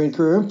that story in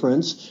Career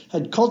Imprints,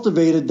 had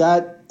cultivated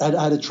that,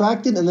 had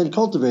attracted and then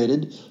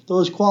cultivated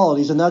those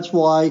qualities, and that's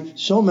why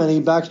so many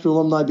Baxter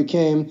alumni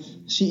became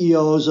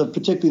CEOs of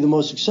particularly the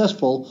most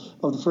successful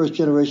of the first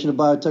generation of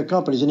biotech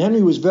companies. And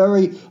Henry was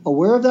very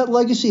aware of that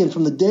legacy, and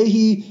from the day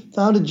he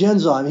founded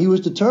Genzyme, he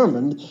was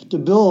determined to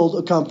build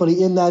a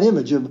company in that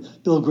image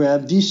of Bill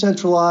Graham,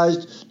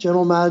 decentralized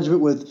general management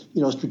with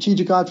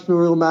strategic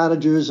entrepreneurial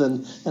managers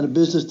and a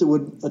business that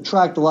would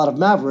attract a lot of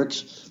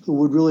mavericks who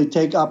would really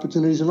take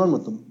opportunities and run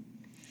with them.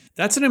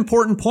 That's an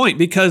important point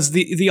because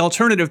the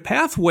alternative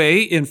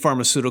pathway in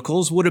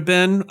pharmaceuticals would have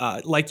been,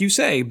 like you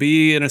say,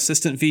 be an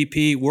assistant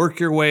VP, work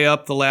your way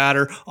up the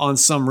ladder on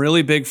some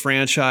really big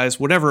franchise,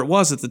 whatever it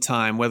was at the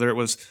time, whether it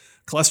was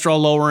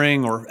cholesterol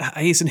lowering or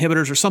ACE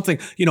inhibitors or something.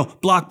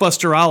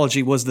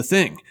 Blockbusterology was the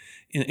thing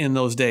in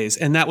those days.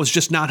 And that was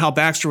just not how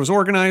Baxter was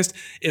organized.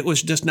 It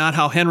was just not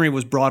how Henri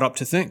was brought up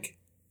to think.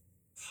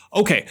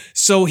 Okay,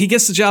 so he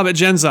gets the job at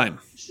Genzyme.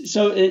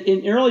 So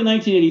in early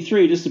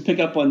 1983, just to pick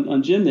up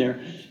on Jim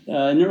there,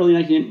 in early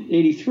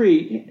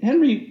 1983,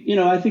 Henri,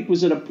 I think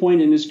was at a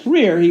point in his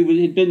career.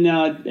 He'd been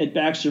now at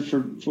Baxter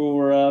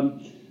for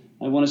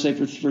I want to say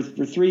for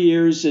 3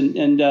 years, and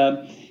been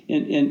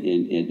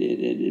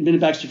at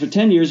Baxter for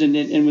 10 years,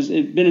 and was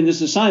been in this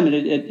assignment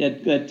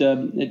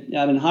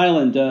out in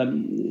Highland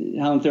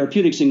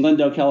Therapeutics in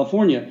Glendale,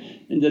 California,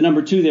 and the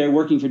number 2 there,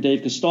 working for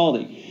Dave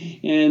Castaldi.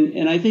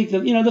 And I think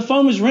that the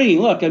phone was ringing.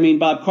 Look, I mean,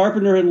 Bob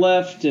Carpenter had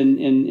left, and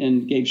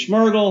Gabe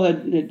Schmergel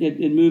had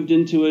moved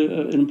into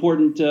an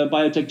important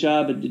biotech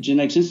job at the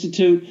Genetics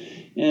Institute,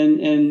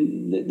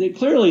 and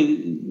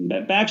clearly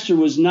Baxter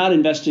was not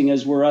investing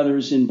as were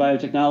others in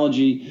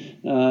biotechnology,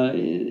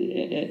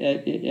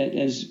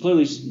 as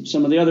clearly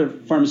some of the other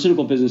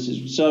pharmaceutical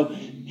businesses. So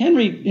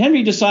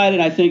Henri decided,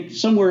 I think,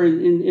 somewhere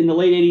in the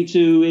late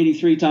 82,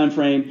 83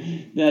 timeframe,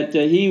 that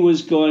he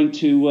was going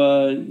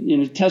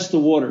to test the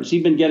waters.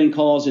 He'd been getting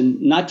calls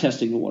and not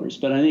testing the waters,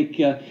 but I think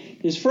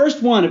his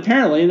first one,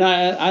 apparently, and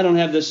I don't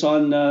have this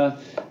on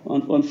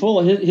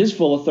his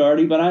full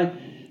authority, but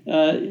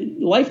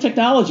Life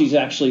Technologies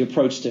actually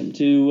approached him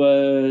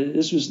to.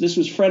 This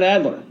was Fred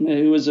Adler,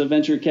 who was a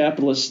venture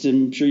capitalist.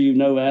 I'm sure you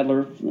know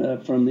Adler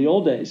from the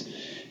old days.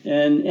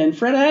 And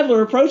Fred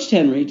Adler approached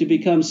Henri to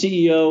become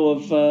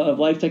CEO of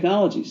Life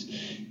Technologies,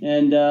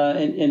 and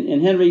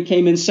Henri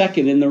came in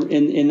second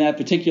in that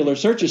particular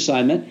search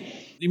assignment.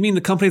 You mean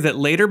the company that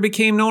later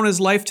became known as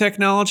Life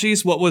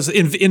Technologies? What was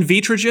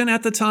Invitrogen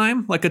at the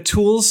time, like a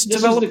tools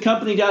developer? This was the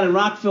company down in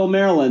Rockville,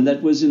 Maryland,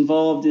 that was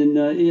involved in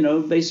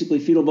basically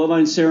fetal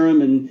bovine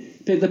serum and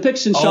the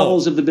picks and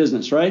shovels of the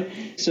business, right?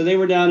 So they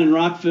were down in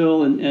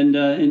Rockville,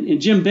 and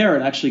Jim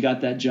Barrett actually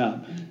got that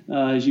job.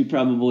 As you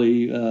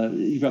probably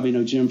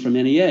know Jim from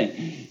NEA,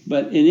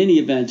 but in any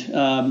event,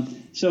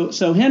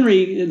 so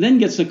Henri then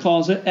gets the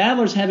calls.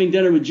 Adler's having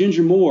dinner with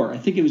Ginger Moore. I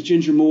think it was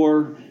Ginger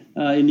Moore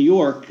in New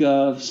York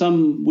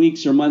some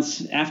weeks or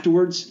months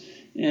afterwards,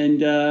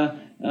 and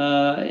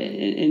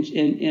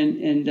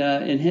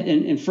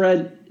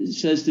Fred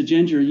says to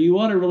Ginger, "You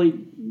ought to really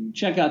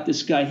check out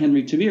this guy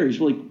Henri Termeer. He's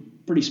really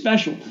pretty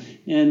special,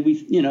 and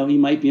he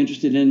might be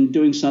interested in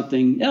doing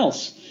something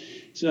else."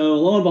 So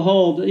lo and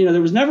behold,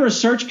 there was never a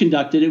search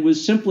conducted. It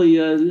was simply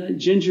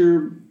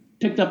Ginger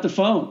picked up the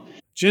phone.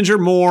 Ginger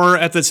Moore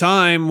at the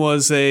time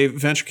was a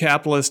venture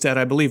capitalist at,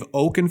 I believe,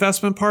 Oak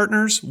Investment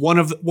Partners.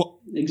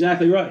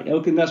 Exactly right,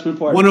 Oak Investment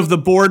Partners. One of the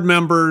board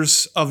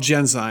members of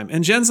Genzyme.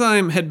 And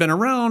Genzyme had been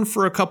around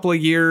for a couple of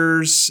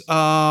years.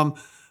 But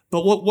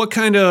what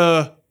kind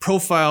of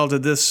profile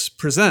did this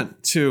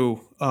present to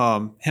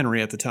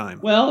Henri at the time?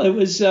 Well, it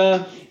was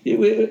something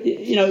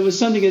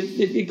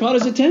it caught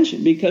his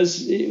attention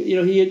because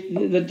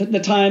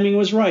the timing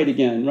was right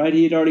again, right?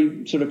 He had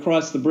already sort of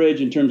crossed the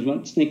bridge in terms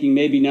of thinking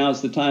maybe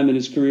now's the time in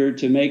his career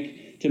to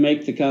make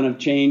the kind of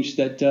change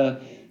that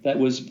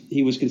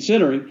he was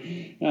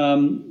considering.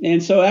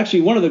 And so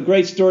actually one of the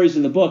great stories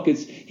in the book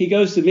is he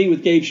goes to meet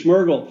with Gabe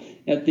Schmergel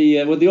at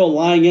the old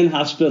Lying-In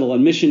Hospital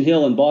on Mission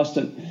Hill in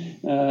Boston.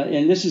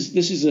 And this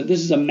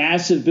is a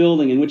massive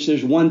building in which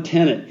there's one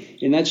tenant,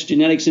 and that's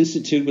Genetics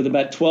Institute with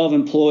about 12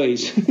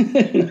 employees.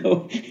 And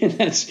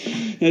that's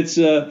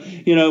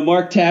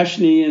Mark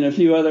Tashney and a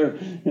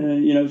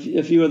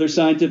few other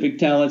scientific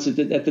talents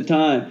at the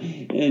time.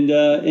 And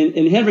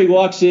Henri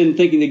walks in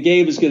thinking that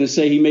Gabe is going to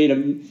say he made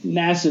a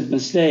massive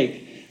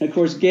mistake. And of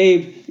course,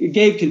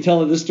 Gabe can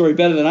tell this story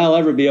better than I'll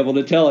ever be able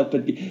to tell it.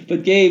 But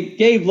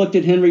Gabe looked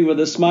at Henri with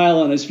a smile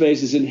on his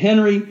face and said,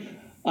 "Henri,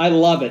 I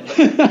love it."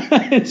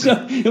 And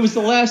so it was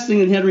the last thing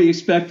that Henri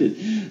expected.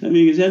 I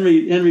mean, because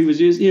Henri was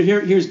used.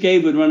 Here's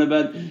Gabe would run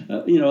about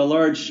a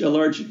large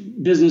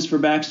business for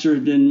Baxter.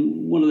 Had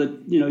been one of the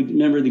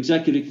member of the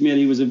executive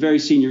committee. Was a very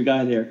senior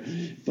guy there.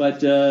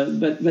 But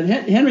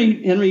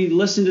Henri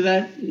listened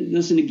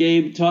to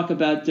Gabe talk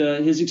about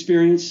his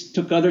experience.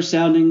 Took other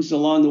soundings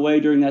along the way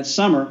during that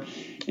summer,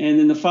 and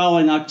in the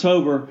following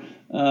October.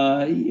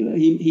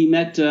 He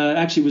met,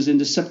 actually was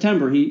into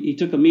September. He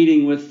took a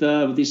meeting with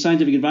the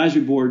scientific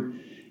advisory board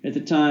at the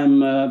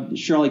time.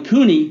 Charlie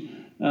Cooney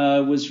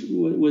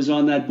was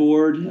on that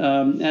board,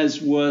 as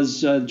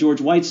was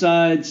George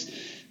Whitesides,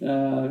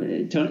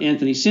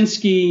 Anthony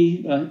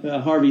Sinsky,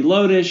 Harvey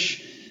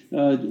Lodish.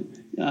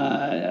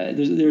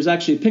 There's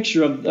actually a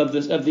picture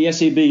of the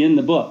SAB in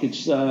the book.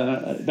 It's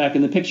back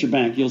in the picture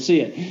bank. You'll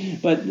see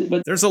it.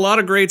 But there's a lot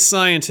of great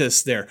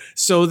scientists there.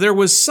 So there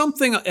was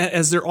something,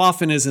 as there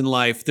often is in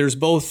life, there's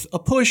both a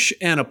push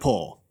and a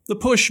pull. The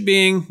push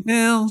being,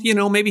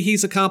 maybe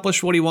he's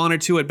accomplished what he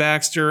wanted to at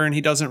Baxter and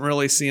he doesn't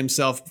really see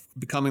himself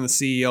becoming the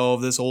CEO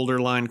of this older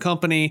line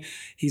company.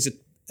 He's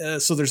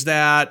So there's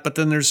that, but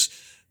then there's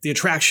the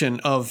attraction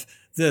of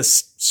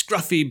this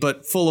scruffy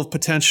but full of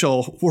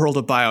potential world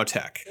of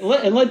biotech.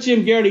 And let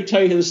Jim Geraghty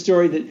tell you the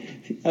story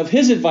of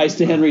his advice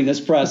to Henry in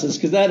this process,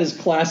 because that is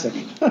classic.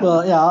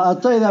 Well, yeah, I'll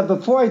tell you that.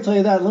 Before I tell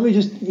you that, let me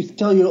just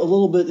tell you a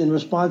little bit in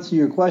response to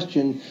your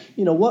question.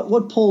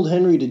 What pulled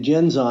Henry to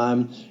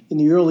Genzyme in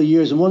the early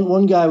years? And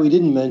one guy we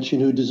didn't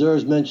mention who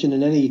deserves mention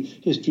in any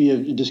history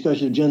of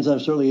discussion of Genzyme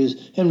certainly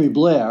is Henry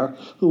Blair,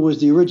 who was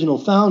the original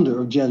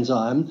founder of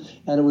Genzyme.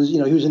 And it was, he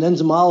was an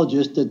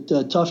enzymologist at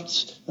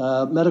Tufts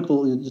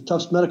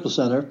Medical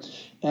Center.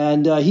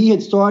 And he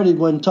had started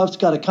when Tufts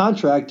got a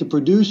contract to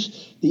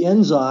produce the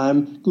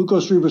enzyme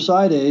glucose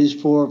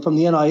cerebrosidase from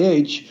the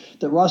NIH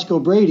that Roscoe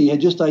Brady had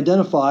just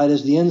identified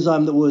as the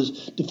enzyme that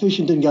was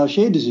deficient in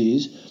Gaucher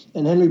disease.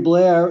 And Henry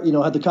Blair,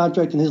 had the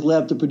contract in his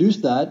lab to produce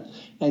that.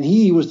 And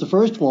he was the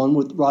first one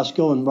with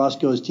Roscoe and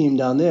Roscoe's team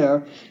down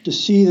there to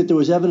see that there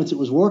was evidence it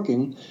was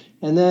working.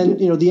 And then,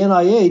 the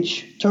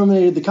NIH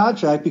terminated the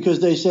contract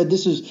because they said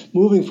this is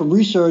moving from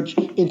research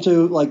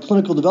into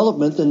clinical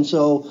development. And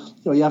so,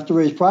 you have to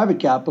raise private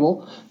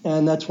capital.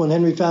 And that's when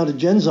Henry founded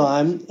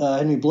Genzyme,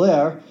 Henry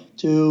Blair,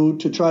 to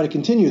try to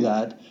continue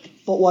that.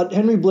 But what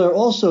Henry Blair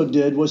also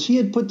did was he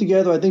had put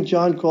together, I think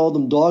John called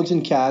them dogs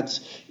and cats.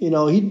 He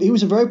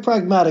was a very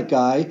pragmatic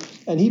guy,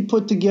 and he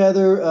put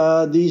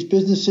together these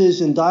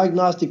businesses in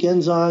diagnostic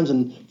enzymes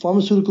and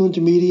pharmaceutical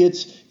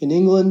intermediates in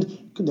England,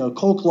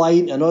 Coke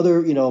Light and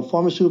other,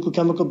 pharmaceutical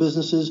chemical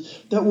businesses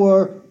that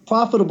were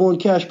profitable and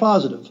cash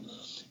positive.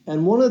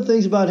 And one of the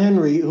things about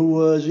Henry, who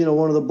was,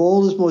 one of the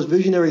boldest, most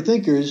visionary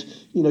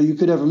thinkers, you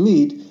could ever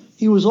meet,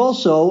 he was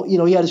also,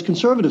 he had his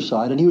conservative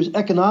side, and he was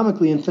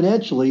economically and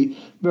financially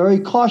very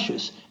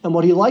cautious. And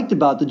what he liked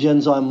about the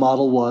Genzyme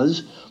model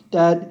was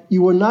that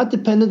you were not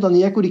dependent on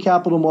the equity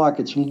capital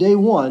markets. From day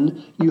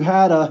one, you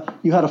had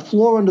a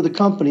floor under the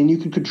company, and you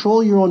could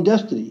control your own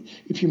destiny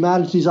if you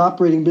managed these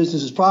operating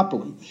businesses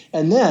properly.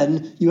 And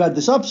then you had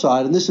this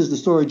upside, and this is the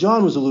story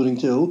John was alluding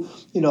to.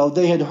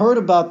 They had heard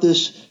about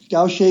this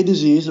Gaucher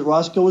disease that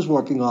Roscoe was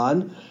working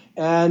on,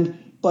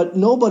 but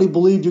nobody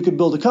believed you could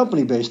build a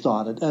company based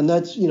on it. And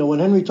that's, when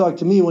Henry talked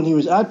to me when he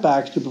was at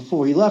Baxter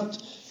before he left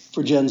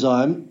for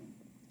Genzyme,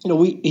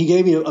 he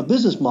gave me a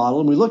business model,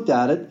 and we looked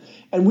at it,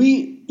 and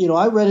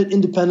I read it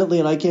independently,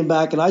 and I came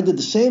back and I did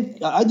the same.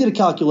 I did a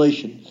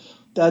calculation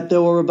that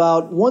there were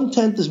about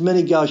 1/10 as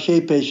many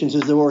Gaucher patients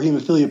as there were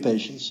hemophilia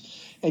patients.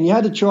 And you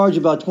had to charge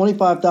about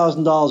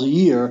 $25,000 a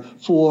year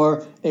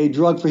for a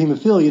drug for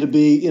hemophilia to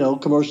be,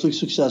 commercially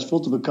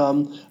successful, to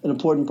become an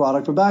important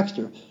product for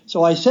Baxter.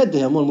 So I said to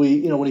him when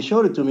he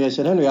showed it to me, I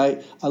said, Henry,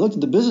 I looked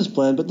at the business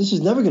plan, but this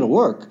is never going to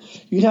work.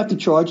 You'd have to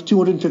charge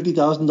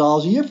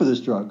 $250,000 a year for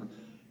this drug.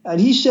 And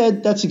he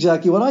said, that's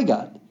exactly what I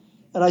got.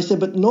 And I said,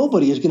 but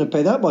nobody is going to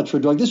pay that much for a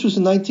drug. This was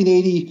in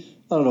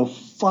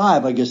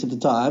 1985, I guess, at the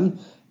time.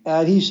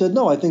 And he said,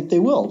 no, I think they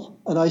will.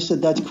 And I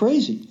said, that's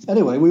crazy.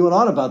 Anyway, we went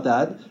on about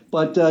that.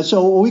 But so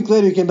a week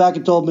later, he came back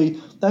and told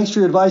me, thanks for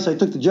your advice. I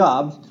took the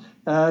job.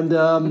 And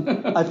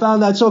I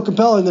found that so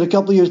compelling that a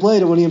couple of years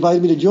later, when he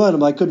invited me to join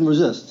him, I couldn't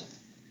resist.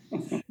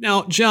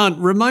 Now,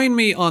 John, remind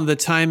me on the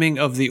timing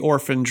of the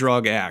Orphan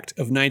Drug Act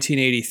of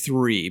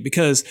 1983,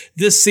 because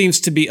this seems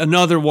to be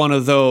another one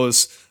of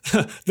those,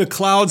 the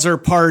clouds are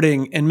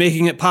parting and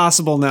making it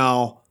possible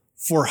now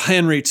for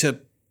Henry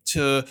to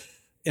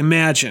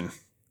imagine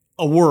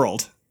a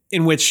world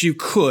in which you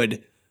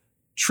could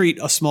treat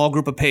a small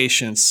group of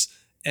patients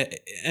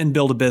and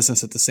build a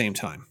business at the same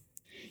time.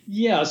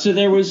 Yeah, so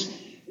there was,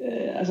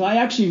 I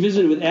actually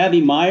visited with Abby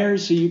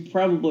Myers, who you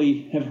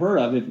probably have heard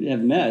of,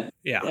 have met.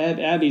 Yeah.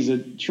 Abby's a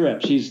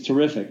trip. She's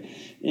terrific.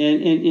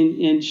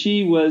 And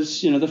she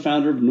was, the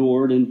founder of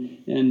Nord.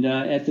 And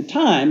at the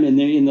time,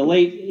 in the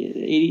late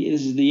 80,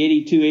 this is the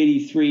 82,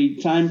 83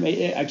 time,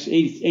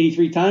 actually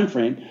 83 time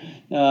frame,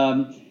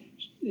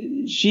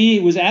 she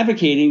was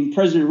advocating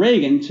President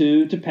Reagan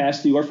to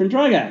pass the Orphan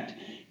Drug Act.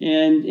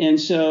 And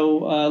so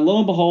lo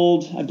and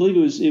behold, I believe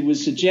it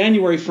was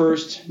January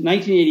 1st,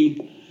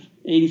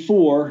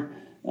 1984,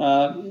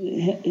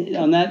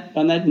 on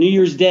that New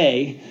Year's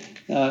Day,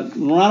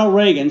 Ronald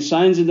Reagan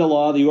signs into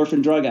law the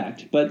Orphan Drug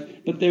Act. But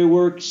there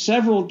were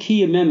several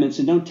key amendments,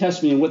 and don't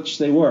test me on which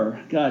they were.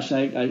 Gosh,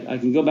 I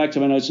can go back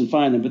to my notes and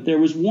find them. But there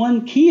was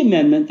one key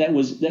amendment that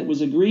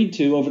was agreed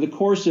to over the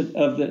course of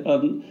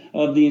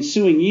the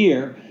ensuing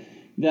year,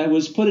 that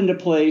was put into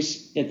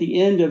place at the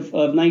end of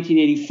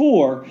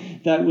 1984.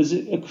 That was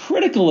a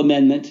critical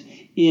amendment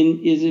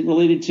is it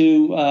related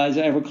to, as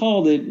I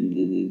recall,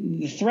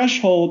 the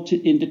threshold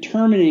in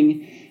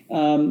determining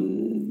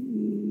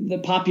the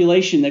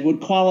population that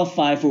would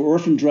qualify for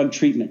orphan drug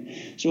treatment.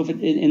 So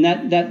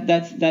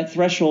that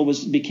threshold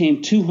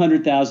became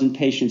 200,000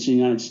 patients in the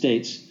United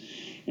States.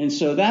 And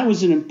so that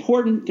was an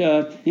important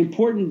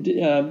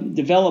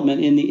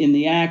development in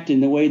the act,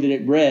 in the way that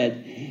it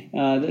read,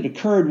 that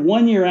occurred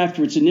 1 year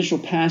after its initial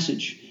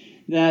passage,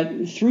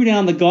 that threw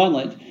down the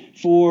gauntlet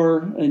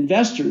for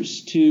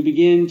investors to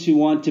begin to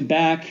want to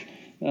back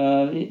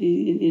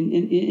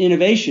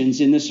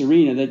innovations in this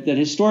arena that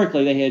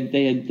historically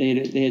they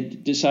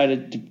had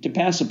decided to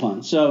pass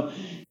upon. So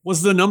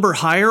Was the number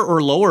higher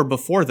or lower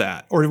before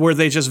that? Or were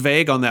they just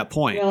vague on that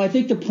point? I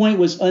think the point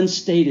was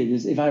unstated,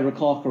 if I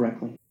recall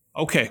correctly.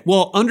 Okay.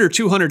 Well, under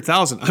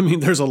 200,000, I mean,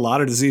 there's a lot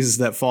of diseases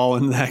that fall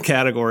in that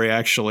category,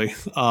 actually,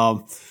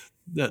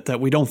 that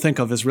we don't think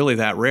of as really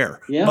that rare.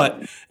 Yeah.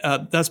 But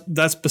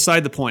that's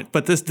beside the point.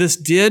 But this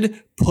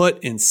did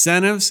put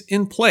incentives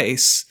in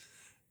place.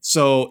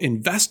 So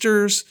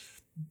investors,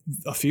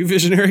 a few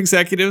visionary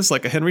executives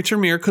like a Henri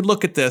Termeer could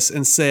look at this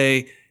and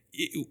say,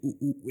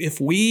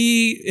 if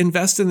we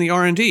invest in the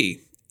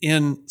R&D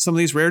in some of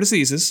these rare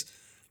diseases,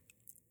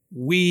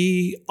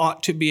 we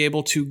ought to be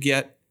able to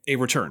get a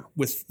return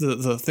with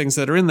the things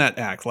that are in that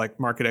act, like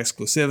market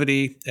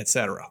exclusivity, et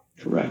cetera.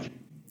 Correct.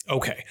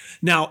 Okay.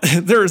 Now,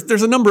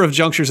 there's a number of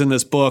junctures in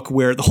this book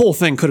where the whole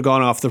thing could have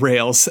gone off the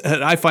rails.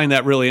 And I find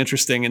that really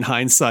interesting in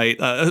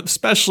hindsight,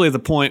 especially the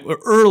point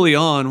early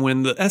on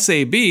when the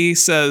SAB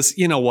says,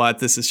 you know what,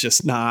 this is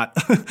just not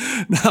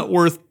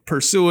worth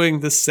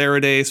pursuing, this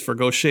Seradase for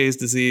Gaucher's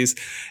disease.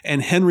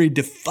 And Henri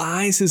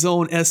defies his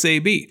own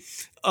SAB.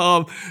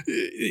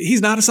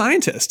 He's not a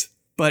scientist,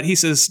 but he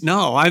says,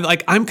 no,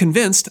 I'm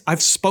convinced.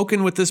 I've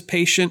spoken with this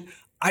patient.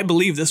 I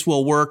believe this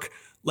will work.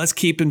 Let's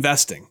keep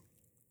investing.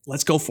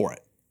 Let's go for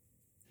it.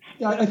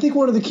 Yeah, I think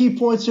one of the key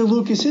points here,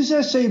 Luke, is his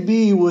SAB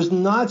was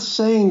not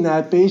saying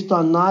that based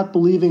on not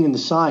believing in the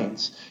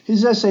science.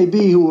 His SAB,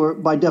 who were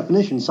by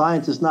definition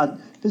scientists, not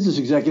business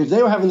executives,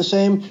 they were having the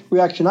same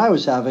reaction I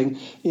was having.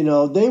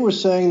 They were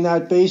saying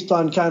that based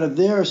on kind of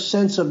their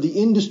sense of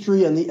the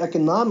industry and the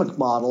economic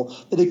model,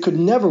 that it could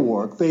never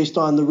work based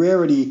on the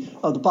rarity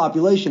of the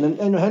population.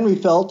 And Henri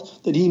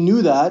felt that he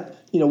knew that,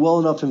 well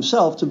enough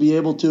himself to be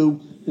able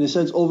to, in a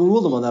sense,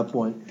 overrule them on that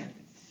point.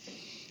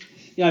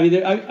 Yeah, I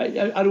mean, I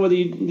don't know whether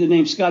the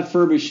name Scott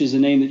Furbish is a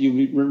name that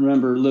you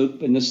remember,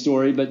 Luke, in this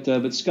story,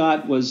 but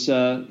Scott was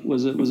a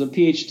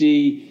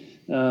PhD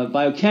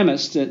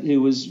biochemist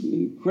who was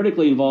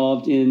critically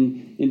involved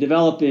in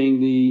developing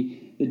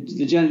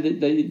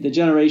the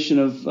generation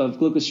of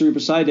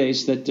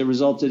glucocerebrosidase that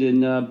resulted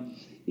in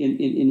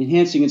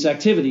enhancing its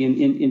activity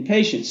in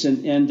patients,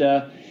 and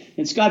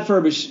Scott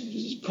Furbish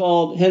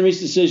called Henri's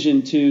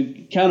decision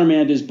to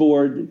countermand his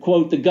board,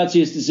 quote, the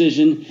gutsiest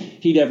decision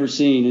he'd ever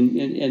seen.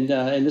 And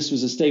this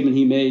was a statement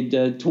he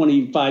made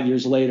 25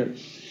 years later.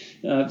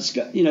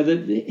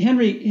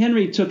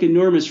 Henri took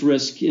enormous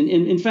risk.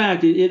 In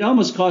fact, it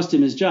almost cost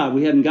him his job.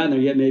 We haven't gotten there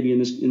yet, maybe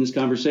in this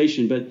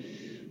conversation. But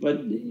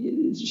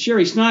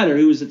Sherry Snyder,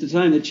 who was at the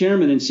time the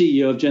chairman and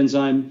CEO of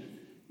Genzyme,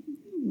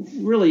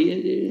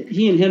 really,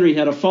 he and Henri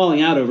had a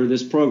falling out over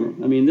this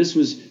program. I mean, this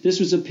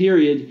was a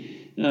period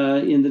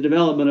in the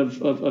development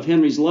of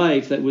Henri's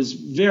life that was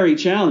very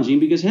challenging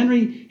because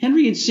Henri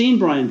had seen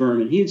Brian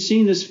Berman. He had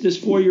seen this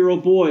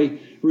 4-year-old boy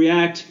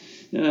react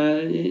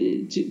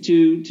to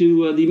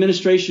the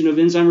administration of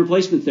enzyme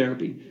replacement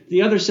therapy.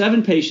 The other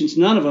 7 patients,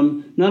 none of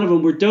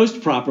them were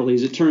dosed properly,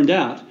 as it turned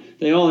out.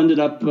 They all ended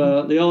up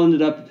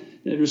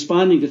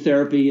responding to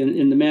therapy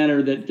in the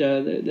manner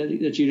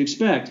that you'd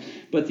expect.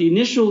 But the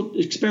initial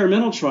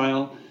experimental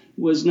trial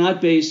was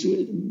not based.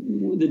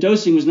 The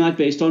dosing was not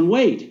based on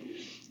weight.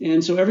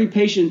 And so every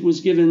patient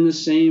was given the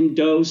same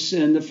dose,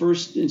 and the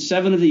first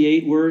 7 of the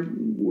 8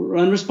 were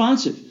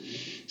unresponsive.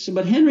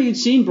 But Henri had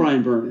seen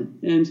Brian Berman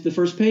and the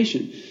first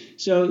patient.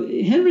 So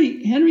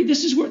Henri,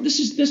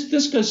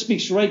 this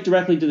speaks right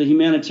directly to the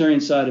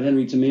humanitarian side of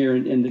Henri Termeer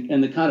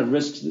and the kind of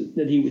risks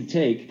that he would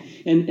take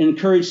and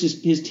encouraged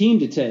his team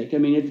to take. I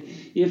mean,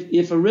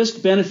 if a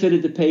risk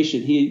benefited the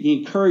patient, he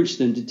encouraged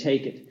them to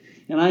take it.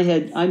 And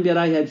I bet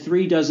I had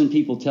 36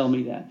 people tell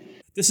me that.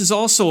 This is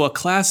also a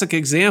classic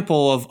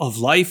example of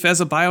life as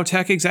a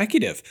biotech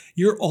executive.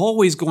 You're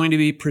always going to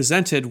be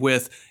presented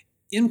with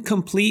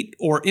incomplete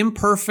or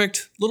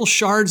imperfect little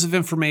shards of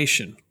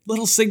information,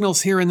 little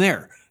signals here and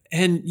there,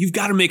 and you've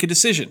got to make a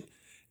decision.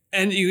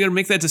 And you got to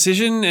make that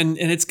decision, and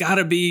it's got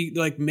to be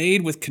like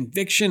made with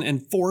conviction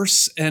and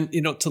force, and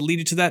to lead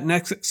you to that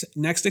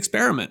next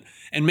experiment.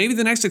 And maybe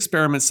the next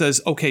experiment says,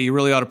 okay, you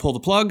really ought to pull the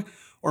plug,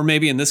 or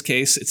maybe in this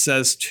case it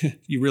says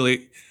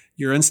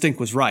your instinct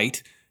was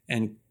right,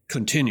 and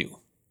continue.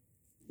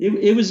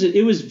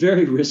 It was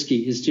very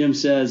risky, as Jim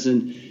says,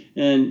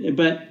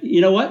 but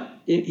you know what?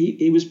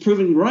 He was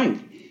proven right.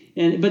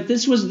 But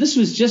this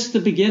was just the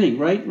beginning,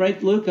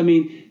 right, Luke? I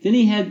mean, then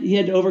he had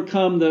to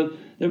overcome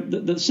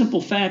the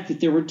simple fact that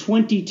there were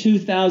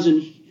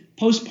 22,000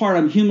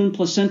 postpartum human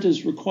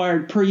placentas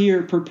required per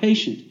year per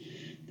patient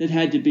that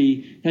had to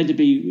be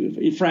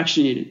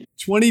fractionated.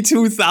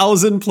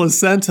 22,000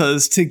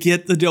 placentas to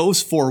get the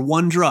dose for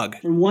one drug.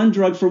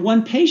 For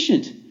one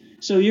patient.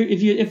 So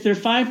if there are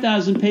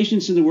 5,000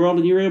 patients in the world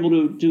and you're able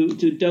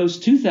to dose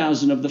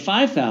 2,000 of the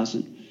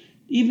 5,000,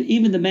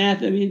 even the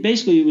math, I mean,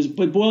 basically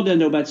it boiled down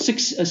to about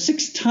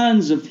 6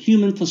 tons of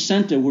human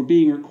placenta were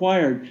being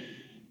required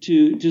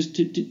to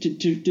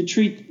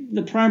treat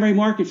the primary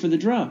market for the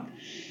drug.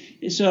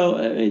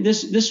 So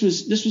this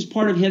was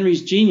part of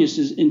Henri's genius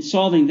in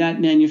solving that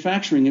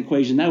manufacturing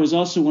equation. That was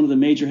also one of the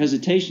major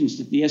hesitations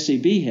that the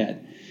SAB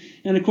had.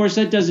 And of course,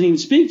 that doesn't even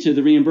speak to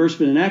the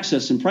reimbursement and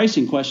access and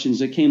pricing questions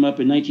that came up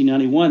in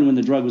 1991 when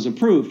the drug was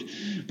approved.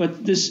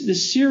 But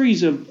this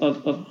series of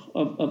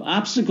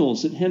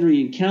obstacles that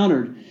Henri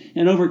encountered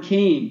and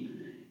overcame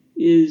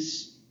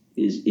is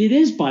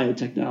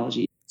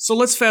biotechnology. So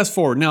let's fast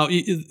forward. Now,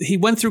 he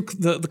went through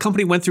the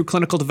company went through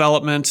clinical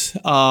development.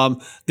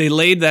 They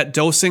laid that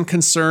dosing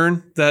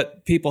concern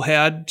that people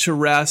had to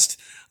rest.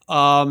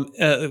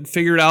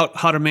 Figured out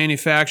how to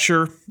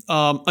manufacture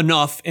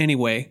enough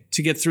anyway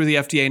to get through the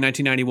FDA in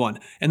 1991,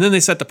 and then they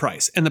set the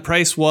price, and the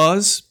price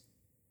was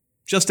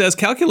just as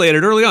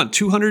calculated early on,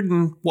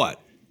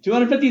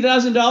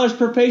 $250,000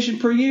 per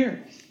patient per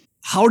year.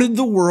 How did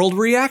the world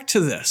react to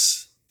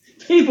this?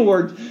 People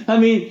were. I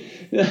mean,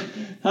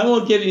 I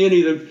won't give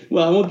you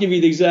I won't give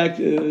you the exact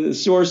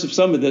source of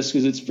some of this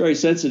because it's very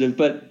sensitive.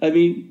 But I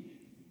mean,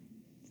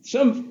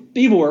 some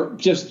people were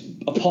just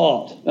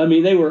appalled. I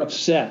mean, they were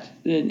upset.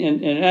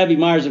 And Abby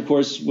Myers, of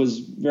course, was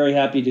very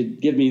happy to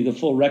give me the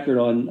full record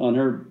on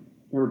her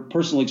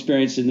personal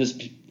experience in this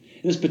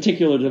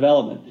particular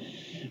development.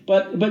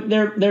 But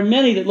there are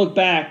many that look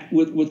back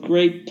with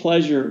great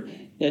pleasure,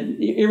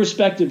 and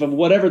irrespective of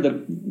whatever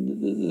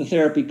the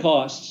therapy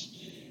costs.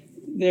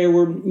 There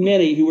were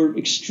many who were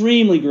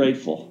extremely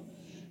grateful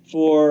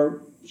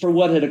for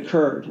what had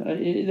occurred.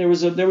 There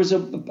was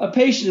a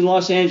patient in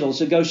Los Angeles,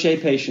 a Gaucher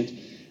patient.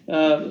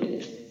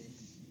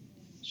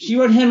 She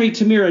wrote Henri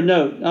Termeer a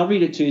note. I'll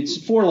read it to you. It's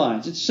 4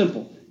 lines. It's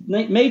simple.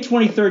 May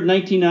 23rd,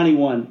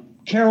 1991.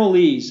 Carol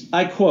Lees.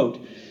 I quote,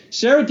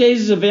 "Sarah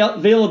Days'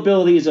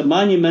 availability is a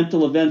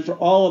monumental event for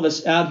all of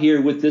us out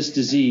here with this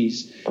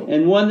disease,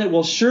 and one that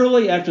will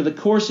surely, after the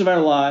course of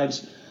our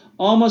lives,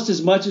 almost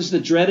as much as the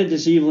dreaded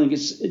disabling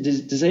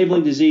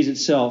disease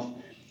itself,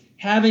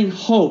 having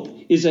hope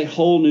is a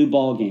whole new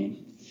ballgame."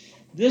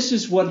 This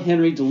is what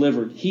Henri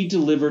delivered. He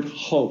delivered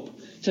hope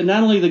to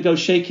not only the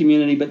Gaucher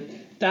community, but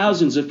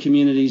thousands of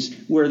communities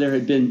where there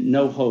had been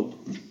no hope.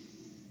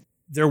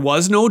 There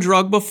was no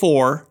drug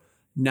before.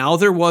 Now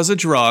there was a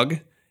drug,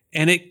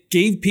 and it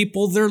gave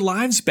people their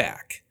lives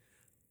back.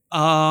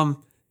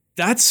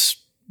 That's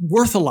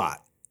worth a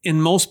lot in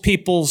most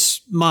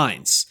people's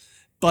minds.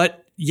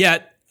 But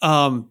yet,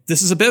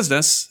 this is a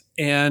business,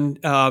 and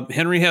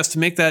Henri has to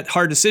make that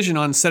hard decision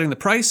on setting the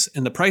price,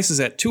 and the price is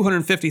at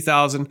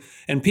 $250,000,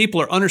 and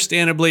people are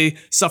understandably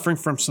suffering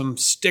from some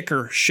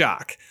sticker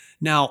shock.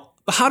 Now,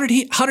 how did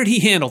he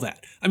handle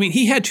that? I mean,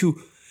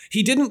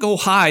 he didn't go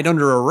hide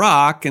under a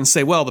rock and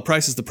say, well, the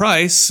price is the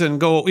price, and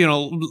go,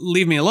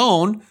 leave me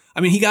alone. I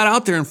mean, he got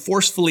out there and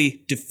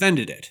forcefully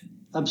defended it.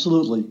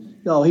 Absolutely.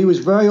 No, he was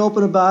very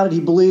open about it.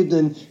 He believed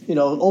in,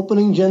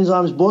 opening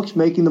Genzyme's books,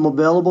 making them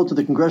available to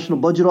the Congressional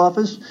Budget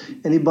Office,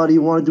 anybody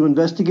who wanted to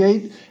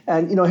investigate.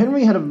 And,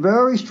 Henri had a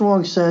very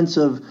strong sense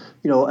of,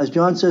 as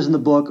John says in the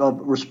book, of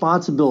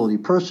responsibility,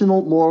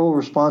 personal moral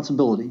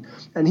responsibility.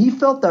 And he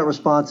felt that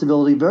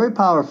responsibility very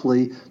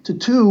powerfully to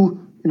two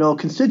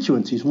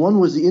constituencies. One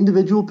was the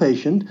individual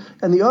patient,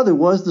 and the other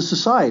was the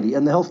society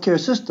and the healthcare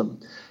system.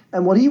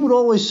 And what he would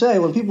always say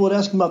when people would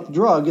ask him about the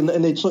drug, and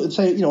they'd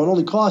say, it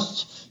only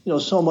costs,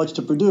 so much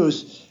to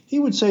produce, he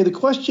would say the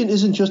question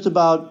isn't just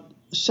about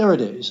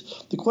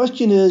Ceridase. The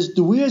question is,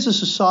 do we as a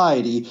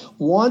society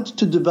want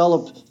to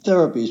develop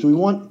therapies? We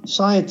want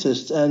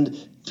scientists and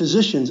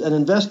physicians and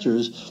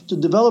investors to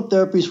develop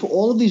therapies for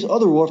all of these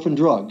other orphan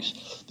drugs.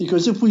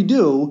 Because if we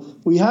do,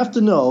 we have to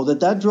know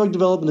that drug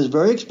development is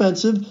very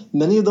expensive.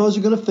 Many of those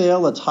are going to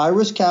fail. That's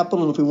high-risk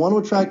capital. And if we want to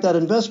attract that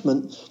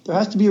investment, there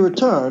has to be a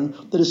return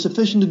that is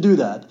sufficient to do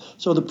that.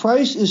 So the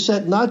price is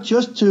set not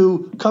just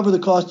to cover the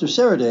cost of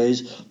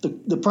Ceridase.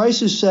 The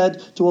price is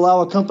set to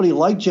allow a company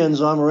like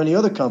Genzyme or any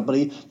other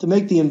company to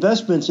make the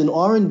investments in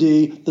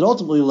R&D that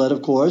ultimately led,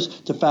 of course,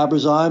 to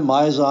Fabrazyme,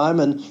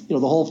 Myozyme, and the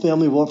whole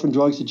family of orphan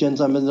drugs that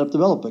Genzyme ended up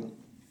developing.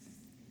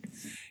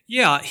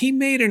 Yeah, he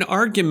made an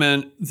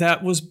argument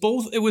that was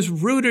it was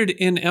rooted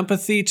in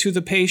empathy to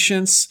the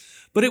patients,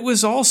 but it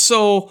was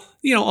also,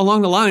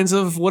 along the lines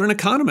of what an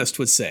economist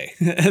would say.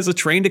 As a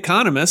trained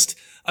economist,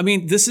 I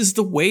mean, this is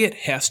the way it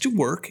has to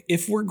work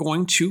if we're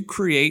going to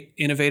create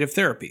innovative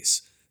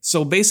therapies.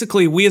 So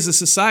basically, we as a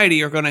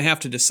society are going to have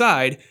to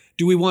decide,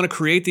 do we want to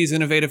create these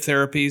innovative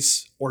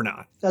therapies or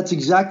not? That's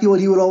exactly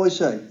what he would always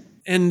say.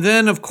 And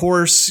then, of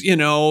course,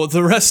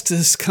 the rest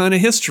is kind of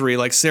history.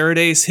 Like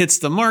Ceridase hits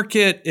the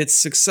market, it's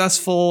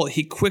successful.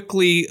 He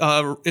quickly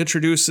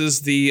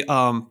introduces the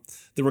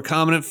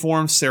recombinant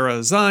form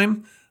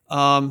Serazyme,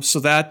 so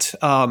that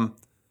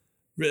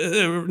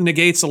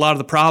negates a lot of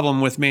the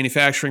problem with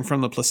manufacturing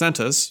from the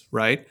placentas.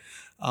 Right?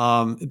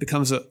 It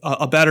becomes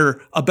a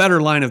better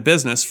line of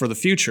business for the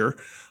future.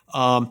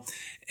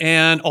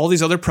 And all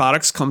these other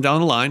products come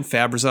down the line: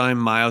 Fabrazyme,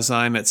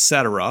 Myozyme,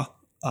 etc.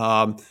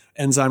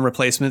 Enzyme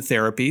replacement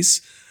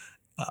therapies.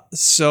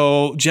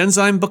 So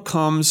Genzyme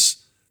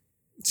becomes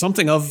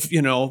something of,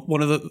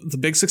 one of the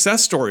big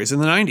success stories in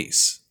the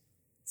 90s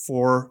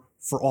for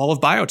all of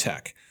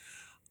biotech.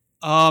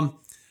 Now,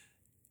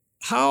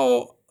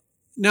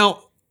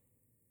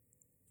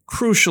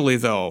 crucially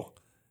though,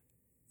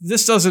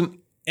 this doesn't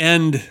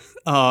end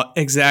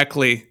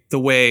exactly the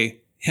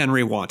way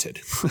Henri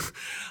wanted.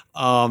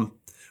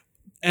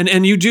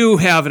 And you do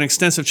have an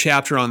extensive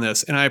chapter on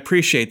this, and I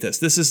appreciate this.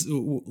 This is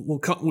we're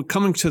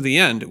coming to the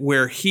end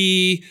where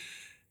he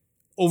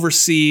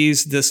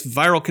oversees this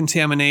viral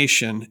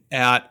contamination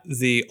at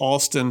the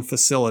Alston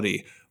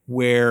facility.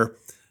 Where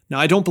now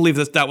I don't believe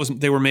that was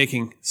they were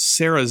making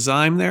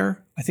Sarazyme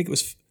there. I think it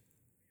was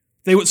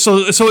it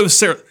was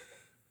Sarah.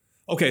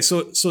 Okay,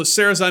 so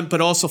Sarazyme, but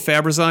also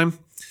Fabrazyme.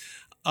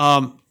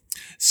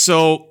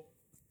 So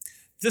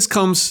this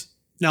comes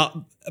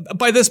now.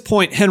 By this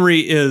point, Henri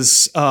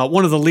is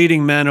one of the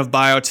leading men of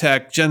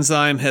biotech.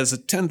 Genzyme has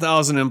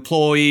 10,000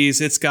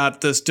 employees. It's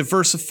got this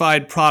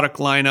diversified product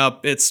lineup.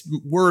 It's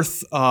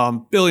worth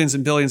billions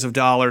and billions of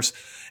dollars.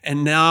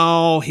 And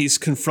now he's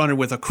confronted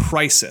with a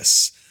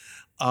crisis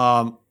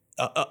of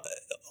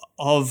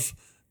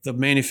the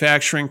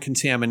manufacturing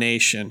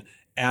contamination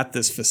at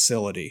this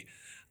facility.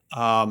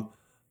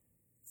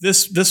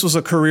 This was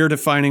a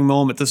career-defining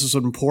moment. This was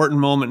an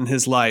important moment in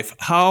his life.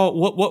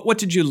 What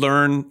did you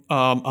learn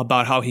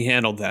about how he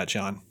handled that,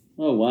 John?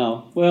 Oh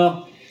wow!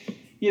 Well,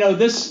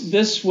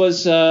 this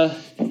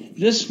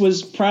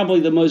was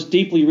probably the most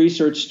deeply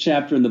researched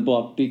chapter in the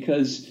book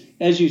because,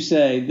 as you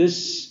say,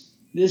 this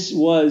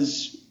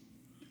was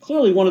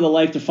clearly one of the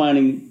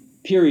life-defining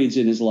periods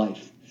in his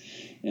life.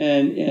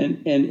 And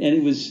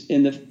it was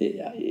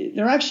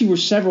there actually were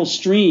several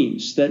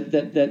streams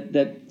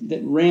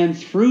that ran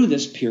through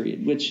this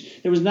period,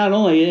 which there was not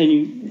only, and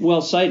you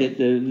well cited,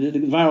 the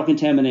viral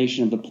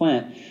contamination of the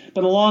plant,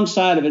 but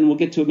alongside of it, and we'll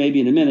get to it maybe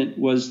in a minute,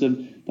 was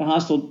the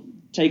hostile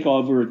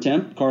takeover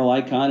attempt, Carl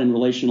Icahn and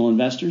relational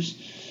investors.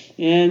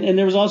 And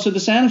there was also the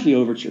Sanofi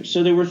overture.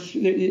 So there were,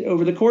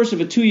 over the course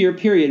of a 2-year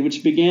period,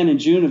 which began in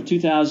June of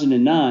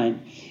 2009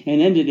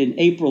 and ended in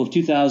April of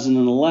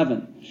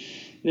 2011,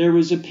 there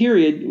was a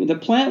period. The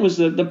plant was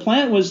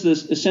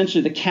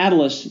essentially the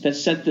catalyst that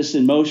set this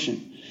in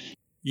motion.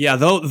 Yeah,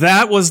 though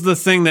that was the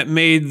thing that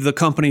made the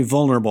company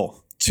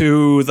vulnerable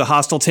to the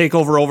hostile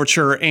takeover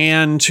overture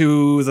and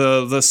to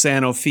the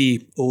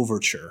Sanofi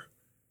overture,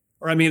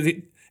 or I mean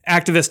the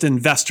activist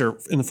investor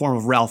in the form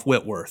of Ralph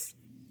Whitworth.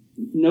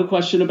 No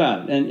question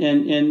about it. And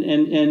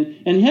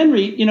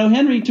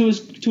Henri, to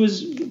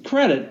his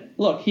credit,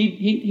 look,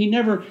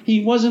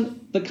 he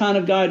wasn't the kind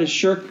of guy to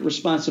shirk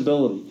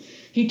responsibility.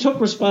 He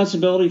took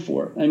responsibility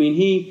for it. I mean,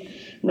 he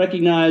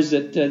recognized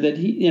that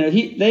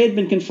they had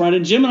been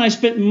confronted. Jim and I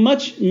spent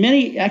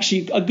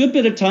a good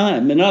bit of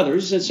time, and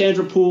others, and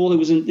Sandra Poole, who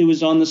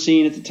was on the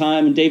scene at the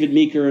time, and David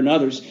Meeker and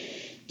others,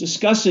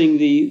 discussing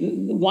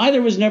why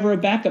there was never a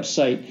backup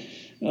site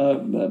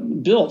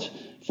built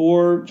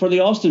for the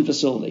Alston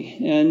facility.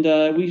 And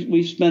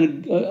we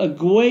spent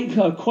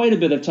quite a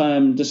bit of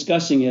time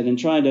discussing it and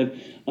trying to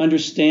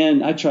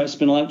understand.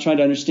 Spent a lot trying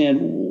to understand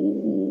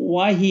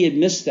why he had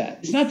missed that.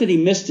 It's not that he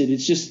missed it. It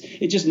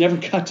just never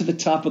got to the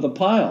top of the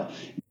pile.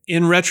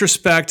 In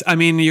retrospect, I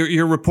mean,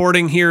 your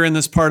reporting here in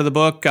this part of the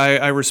book,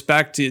 I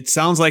respect. It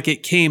sounds like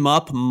it came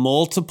up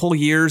multiple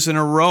years in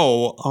a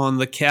row on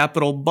the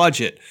capital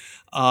budget.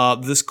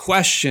 This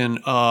question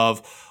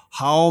of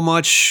how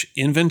much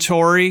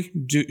inventory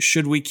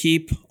should we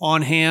keep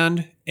on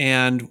hand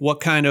and what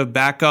kind of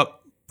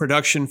backup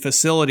production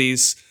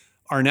facilities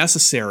are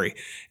necessary.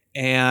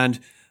 And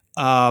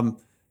I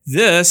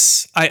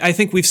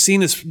think we've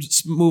seen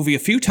this movie a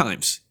few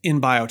times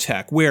in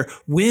biotech, where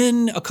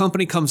when a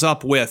company comes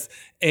up with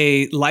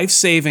a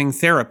life-saving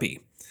therapy,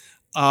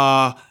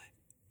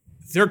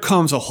 there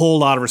comes a whole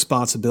lot of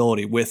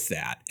responsibility with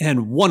that.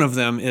 And one of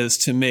them is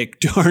to make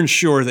darn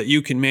sure that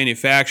you can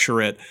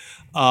manufacture it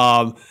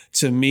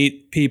to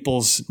meet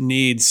people's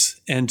needs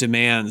and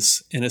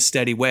demands in a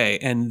steady way.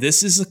 And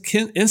this is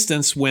an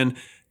instance when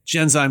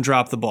Genzyme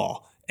dropped the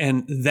ball.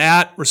 And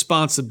that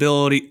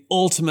responsibility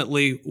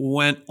ultimately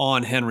went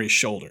on Henri's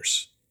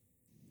shoulders.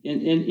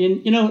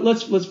 And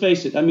let's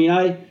face it. I mean,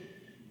 I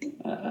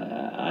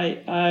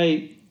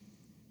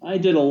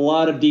did a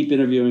lot of deep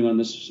interviewing on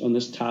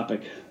this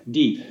topic.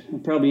 Deep. I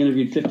probably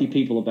interviewed 50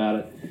 people about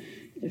it.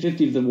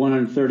 50 of the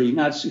 130,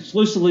 not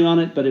exclusively on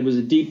it, but it was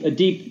a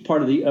deep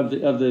part of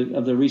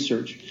the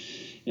research.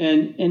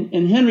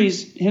 And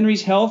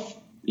Henri's health,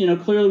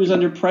 clearly was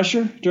under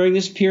pressure during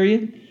this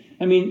period.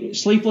 I mean,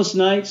 sleepless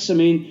nights. I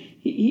mean,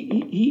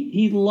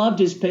 he loved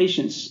his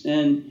patients,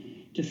 and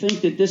to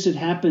think that this had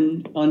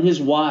happened on his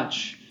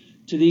watch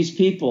to these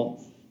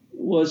people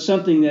was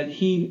something that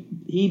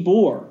he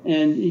bore,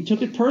 and he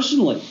took it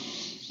personally.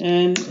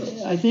 And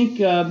I think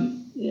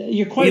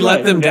you're quite right. He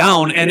let them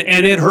down, and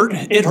it hurt.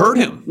 It hurt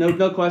him.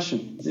 No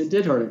question. It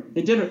did hurt him.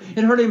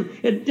 It hurt him.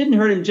 It didn't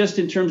hurt him just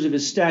in terms of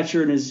his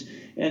stature and his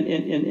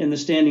and the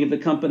standing of the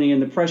company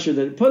and the pressure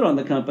that it put on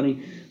the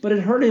company, but it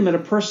hurt him at a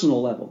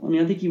personal level. I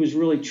mean, I think he was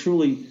really,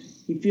 truly,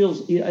 I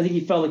think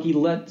he felt like he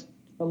let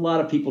a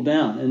lot of people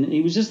down, and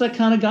he was just that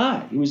kind of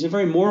guy. He was a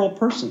very moral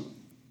person.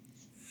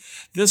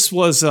 This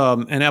was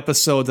an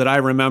episode that I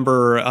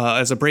remember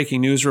as a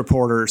breaking news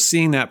reporter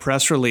seeing that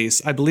press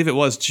release. I believe it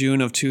was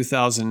June of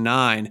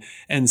 2009,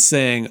 and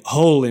saying,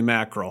 "Holy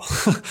mackerel,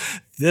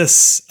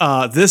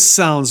 this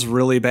sounds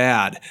really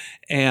bad.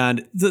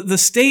 And the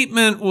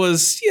statement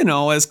was,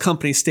 as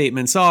company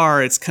statements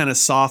are, it's kind of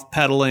soft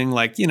pedaling,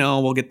 like,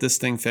 we'll get this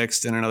thing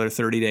fixed in another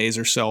 30 days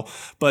or so.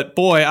 But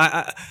boy,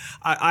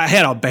 I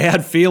had a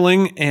bad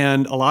feeling,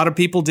 and a lot of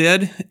people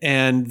did.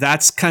 And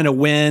that's kind of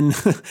when,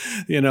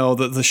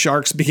 the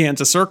sharks began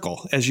to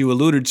circle, as you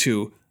alluded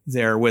to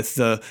there with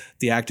the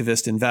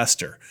activist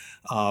investor,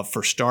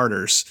 for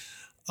starters.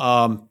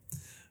 How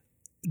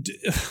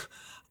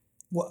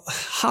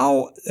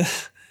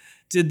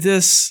did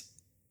this,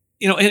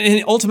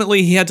 and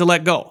ultimately he had to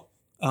let go.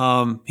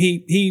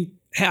 He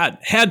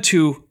had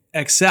to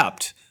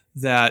accept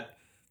that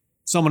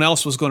someone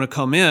else was going to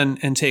come in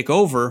and take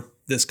over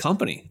this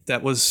company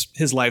that was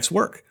his life's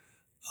work.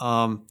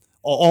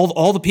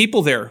 All the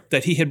people there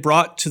that he had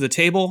brought to the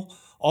table,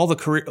 all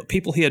the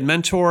people he had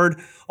mentored,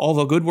 all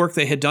the good work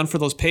they had done for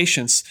those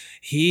patients,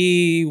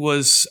 he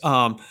was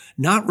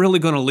not really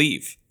going to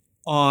leave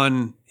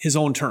on his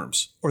own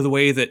terms or the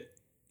way that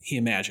he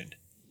imagined.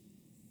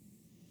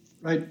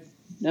 Right.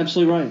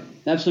 Absolutely right.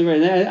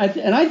 Absolutely right.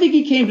 And I think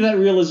he came to that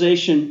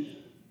realization,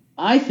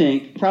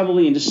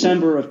 probably in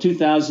December of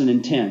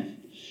 2010.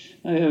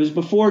 It was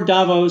before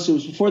Davos. It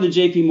was before the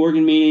J.P.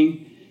 Morgan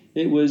meeting.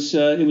 It was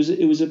a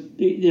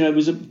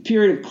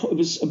period of, it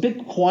was a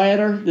bit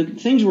quieter.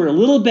 Things were a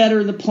little better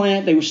in the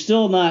plant. They were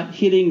still not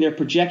hitting their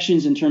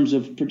projections in terms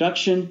of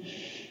production.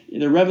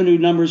 The revenue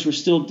numbers were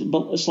still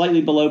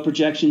slightly below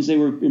projections. They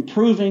were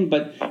improving,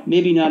 but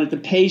maybe not at the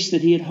pace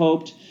that he had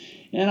hoped.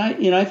 And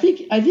I think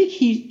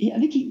he'd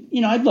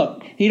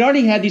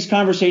already had these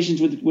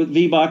conversations with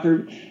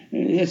Viehbacher.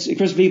 It's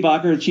Chris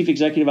Viehbacher, the chief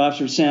executive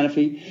officer of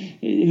Sanofi,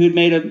 who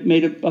had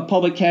made a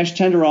public cash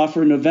tender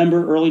offer in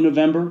early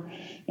November.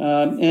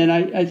 And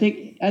I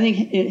think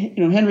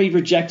Henri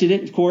rejected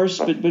it, of course,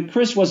 but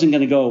Chris wasn't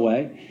going to go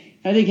away.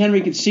 I think Henri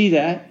could see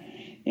that,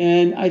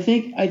 and I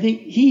think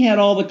he had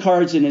all the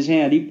cards in his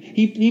hand.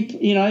 He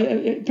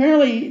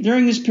apparently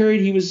during this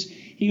period he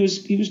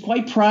was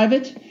quite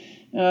private.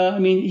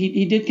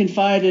 He did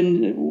confide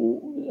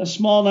in a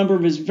small number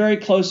of his very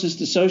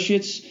closest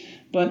associates,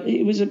 but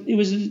it was a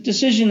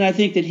decision, I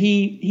think, that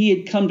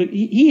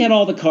he had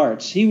all the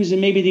cards. He was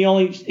maybe the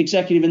only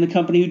executive in the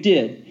company who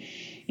did.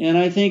 And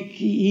I think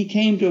he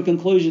came to a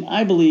conclusion,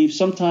 I believe,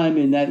 sometime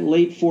in that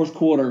late fourth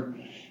quarter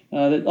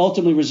that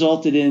ultimately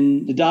resulted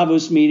in the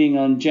Davos meeting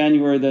on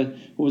January the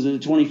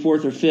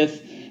 24th or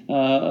 5th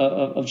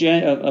of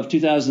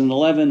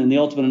 2011, and the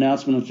ultimate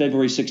announcement on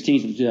February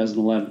 16th of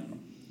 2011.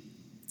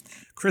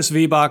 Chris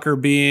Viehbacher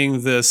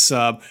being this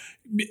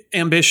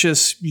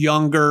ambitious,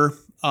 younger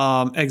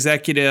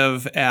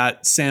executive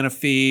at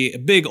Sanofi, a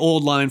big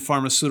old line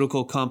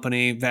pharmaceutical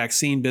company,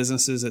 vaccine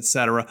businesses, et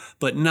cetera,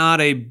 but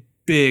not a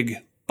big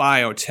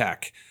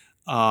biotech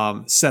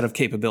set of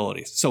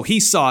capabilities. So he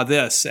saw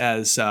this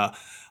as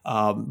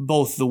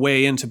both the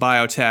way into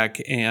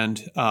biotech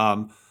and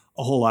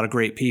a whole lot of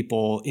great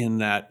people in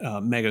that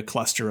mega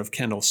cluster of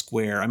Kendall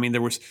Square. I mean, it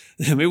was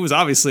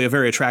obviously a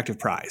very attractive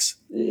prize.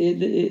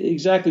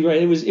 Exactly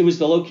right. It was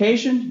the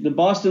location. The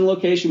Boston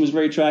location was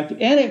very attractive,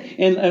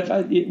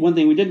 and one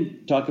thing we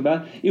didn't talk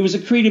about, it was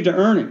accretive to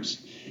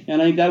earnings. And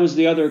I think that was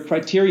the other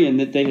criterion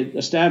that they had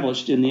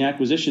established in the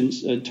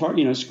acquisitions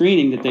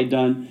screening that they'd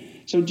done.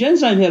 So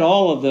Genzyme had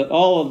all of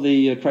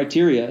the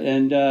criteria,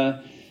 and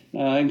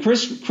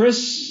Chris,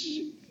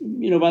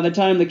 by the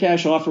time the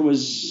cash offer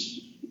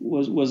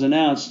was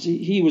announced,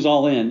 he was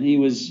all in.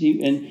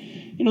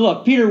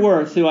 Look, Peter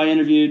Wirth, who I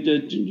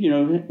interviewed,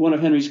 one of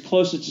Henri's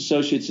closest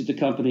associates at the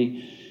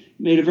company,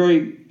 made a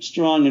very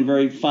strong and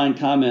very fine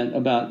comment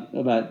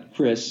about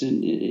Chris,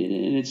 and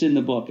it's in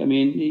the book. I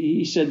mean,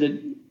 he said that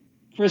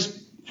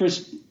Chris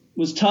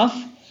was tough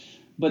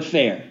but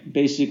fair.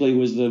 Basically,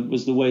 was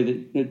the way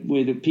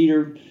that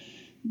Peter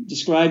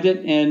described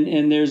it,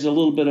 and there's a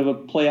little bit of a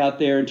play out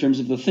there in terms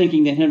of the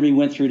thinking that Henri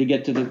went through to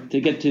get to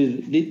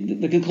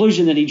the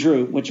conclusion that he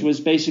drew, which was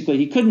basically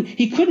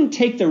he couldn't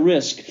take the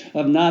risk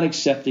of not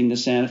accepting the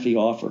Sanofi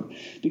offer,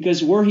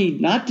 because were he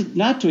not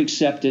to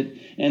accept it,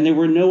 and there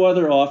were no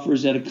other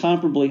offers at a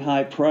comparably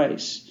high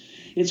price,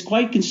 it's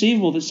quite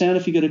conceivable that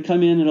Sanofi could have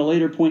come in at a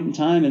later point in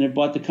time and had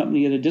bought the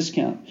company at a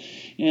discount.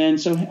 And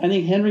so I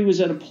think Henri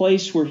was at a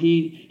place where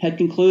he had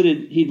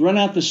concluded he'd run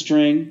out the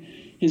string.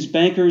 His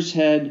bankers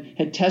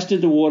had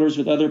tested the waters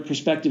with other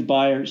prospective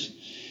buyers.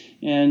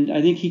 And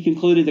I think he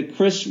concluded that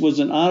Chris was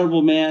an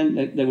honorable man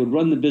that would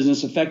run the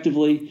business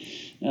effectively,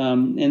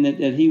 and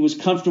that he was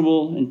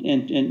comfortable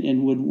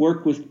and would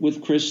work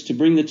with Chris to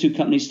bring the two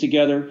companies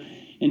together.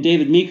 And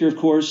David Meeker, of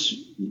course,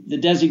 the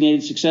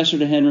designated successor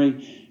to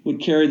Henri, would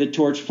carry the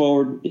torch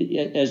forward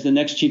as the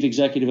next chief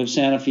executive of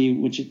Sanofi,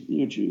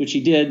 which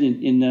he did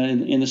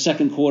in the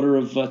second quarter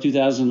of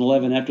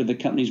 2011 after the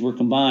companies were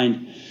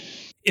combined.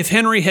 If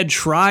Henri had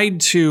tried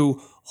to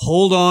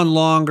hold on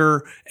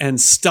longer and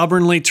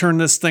stubbornly turn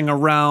this thing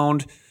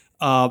around,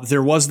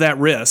 there was that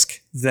risk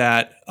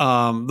that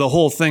the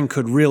whole thing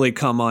could really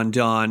come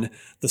undone.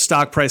 The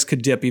stock price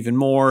could dip even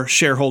more.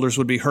 Shareholders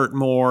would be hurt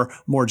more.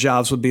 More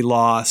jobs would be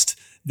lost.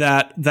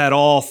 that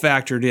all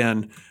factored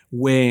in,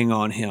 weighing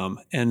on him.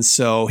 And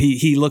so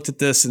he looked at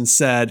this and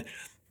said,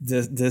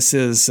 this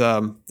is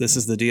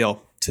the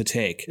deal to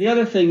take. The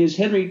other thing is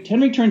Henry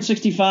turned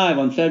 65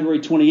 on February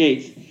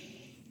 28th,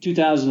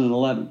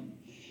 2011.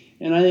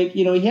 And I think,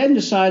 he hadn't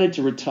decided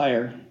to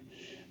retire,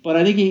 but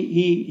I think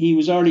he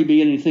was already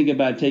beginning to think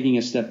about taking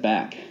a step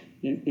back.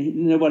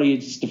 Nobody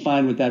has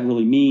defined what that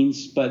really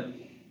means, but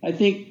I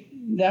think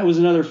that was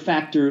another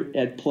factor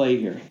at play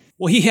here.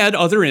 Well, he had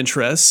other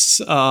interests.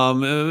 He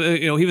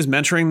was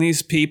mentoring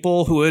these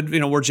people who were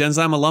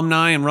Genzyme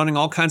alumni and running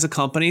all kinds of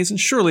companies. And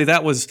surely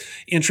that was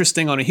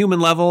interesting on a human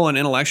level and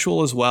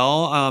intellectual as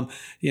well.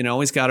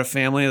 He's got a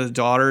family, a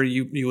daughter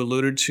you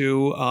alluded to.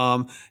 You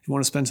want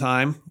to spend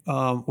time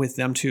with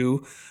them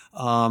too.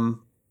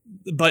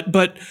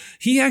 But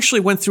he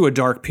actually went through a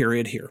dark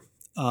period here.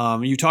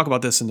 You talk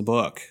about this in the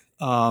book.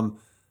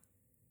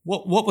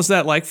 What was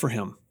that like for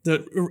him?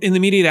 In the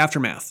immediate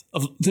aftermath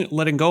of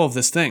letting go of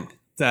this thing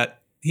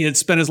that he had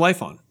spent his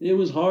life on? It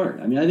was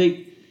hard. I mean, I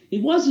think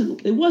it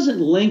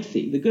wasn't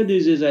lengthy. The good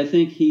news is I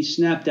think he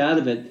snapped out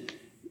of it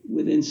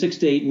within 6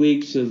 to 8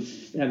 weeks of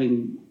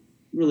having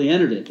really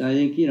entered it. I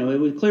think, it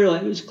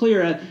was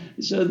clear.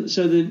 So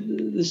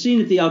the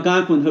scene at the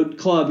Algonquin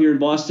Club here in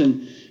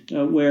Boston,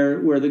 where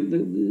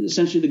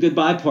essentially the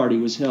goodbye party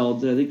was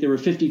held. I think there were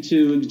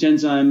 52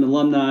 Genzyme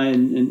alumni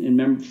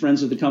and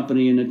friends of the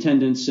company in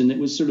attendance, and it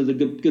was sort of the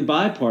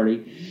goodbye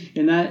party.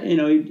 And that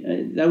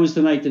that was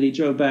the night that he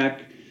drove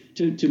back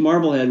to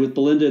Marblehead with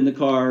Belinda in the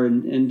car,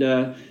 and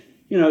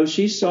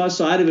she saw a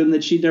side of him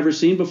that she'd never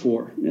seen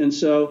before, and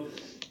so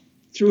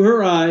through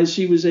her eyes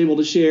she was able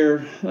to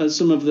share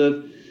some of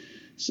the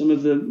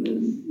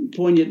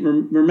poignant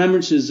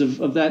remembrances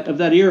of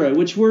that era,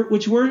 which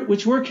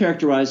were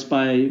characterized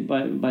by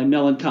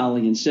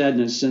melancholy and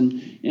sadness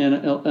and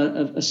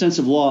a sense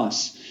of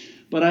loss.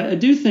 But I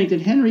do think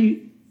that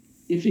Henry,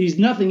 if he's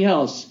nothing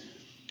else,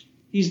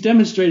 he's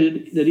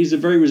demonstrated that he's a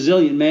very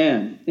resilient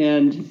man,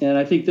 and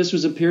I think this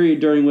was a period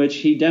during which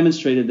he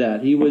demonstrated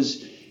that he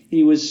was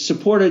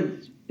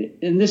supported,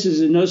 and this is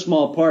in no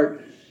small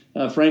part,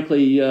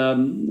 frankly,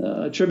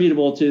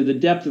 attributable to the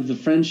depth of the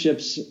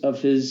friendships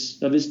of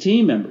his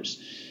team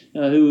members,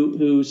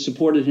 who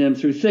supported him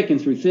through thick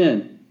and through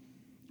thin,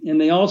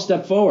 and they all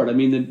stepped forward. I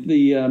mean,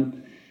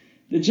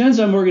 the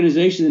Genzyme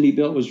organization that he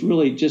built was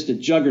really just a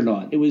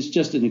juggernaut. It was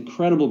just an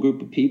incredible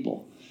group of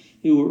people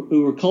who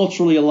were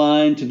culturally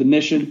aligned to the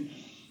mission,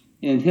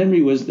 and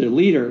Henry was their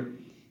leader,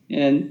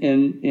 and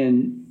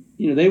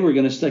they were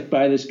going to stick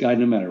by this guy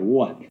no matter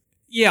what.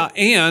 Yeah,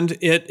 and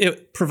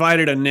it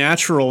provided a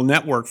natural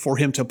network for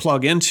him to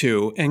plug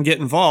into and get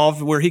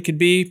involved where he could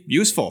be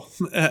useful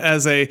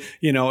as a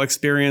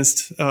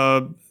experienced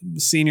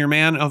senior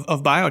man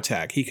of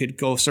biotech. He could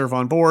go serve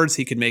on boards.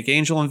 He could make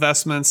angel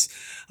investments.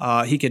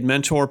 He could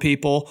mentor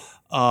people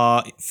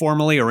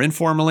formally or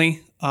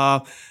informally.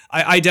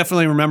 I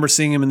definitely remember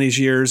seeing him in these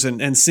years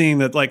and seeing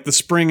that like the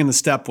spring in the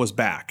step was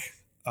back.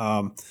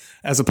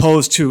 As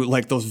opposed to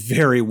like those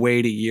very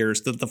weighty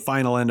years, the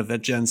final end of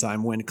that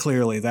Genzyme, when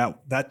clearly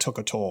that took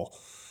a toll.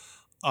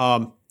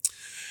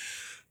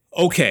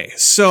 Okay,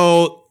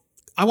 so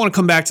I want to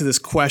come back to this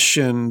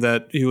question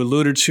that you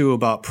alluded to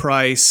about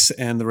price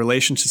and the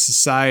relation to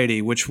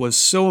society, which was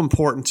so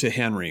important to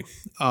Henry.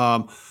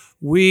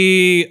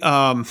 We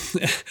have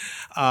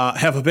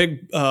a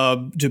big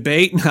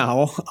debate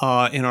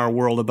now in our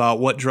world about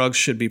what drugs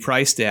should be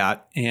priced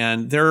at,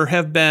 and there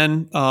have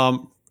been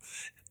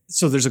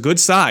so there's a good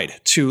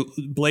side to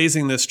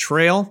blazing this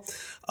trail.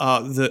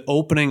 The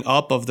opening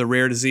up of the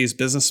rare disease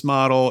business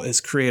model has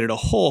created a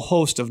whole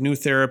host of new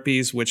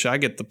therapies, which I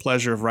get the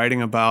pleasure of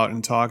writing about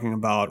and talking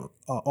about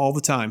all the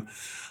time.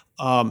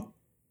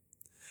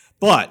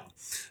 But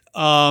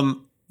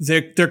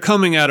they're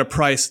coming at a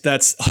price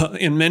that's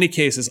in many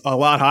cases a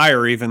lot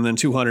higher even than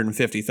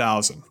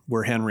 $250,000,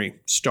 where Henry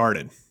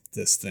started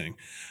this thing.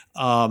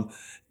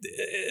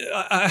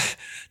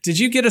 Did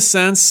you get a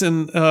sense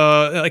in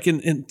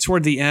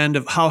toward the end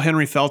of how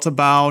Henry felt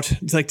about,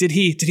 like, did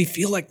he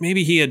feel like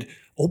maybe he had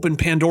opened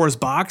Pandora's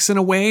box in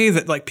a way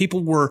that like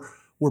people were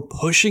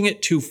pushing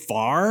it too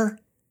far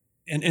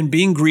and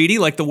being greedy,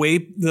 like the way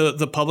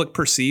the public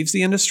perceives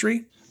the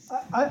industry?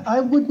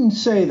 I wouldn't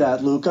say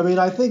that, Luke. I mean,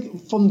 I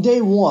think from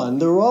day one,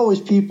 there were always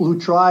people who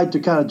tried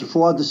to kind of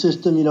defraud the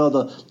system,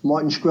 the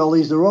Martin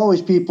Shkreli's. There were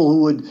always people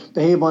who would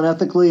behave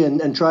unethically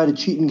and try to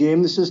cheat and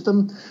game the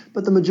system.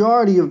 But the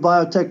majority of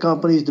biotech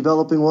companies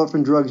developing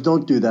orphan drugs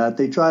don't do that.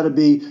 They try to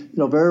be,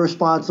 very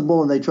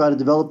responsible, and they try to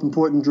develop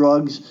important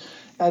drugs.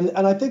 And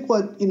I think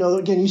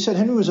again, you said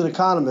Henry was an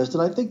economist,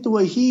 and I think the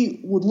way he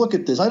would look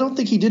at this, I don't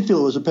think he did feel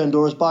it was a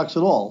Pandora's box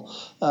at all.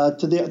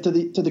 To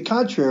the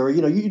contrary,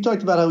 you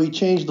talked about how he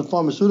changed the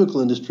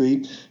pharmaceutical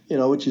industry,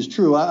 which is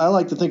true. I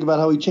like to think about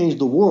how he changed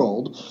the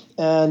world.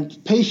 and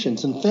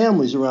patients and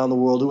families around the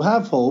world who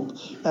have hope,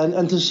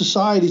 and to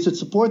societies that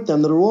support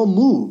them that are all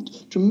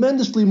moved,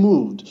 tremendously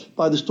moved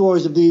by the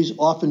stories of these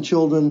orphan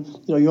children,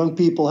 young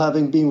people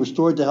being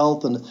restored to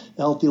health and a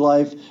healthy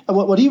life. And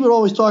what he would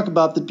always talk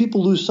about that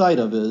people lose sight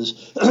of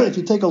is, if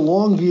you take a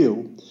long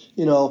view,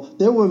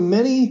 there were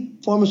many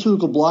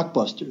pharmaceutical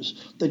blockbusters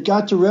that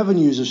got to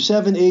revenues of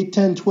 $7, $8,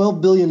 $10,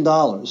 $12 billion,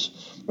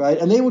 right?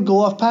 And they would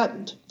go off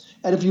patent.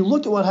 And if you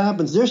look at what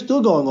happens, they're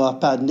still going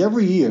off patent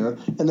every year,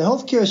 and the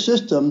healthcare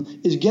system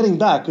is getting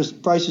back because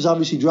prices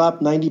obviously drop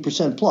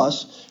 90%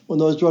 plus when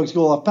those drugs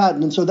go off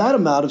patent. And so that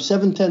amount of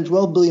 $7, $10,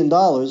 $12 billion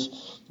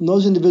from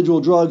those individual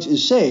drugs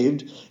is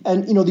saved.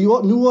 And,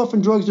 the new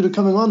orphan drugs that are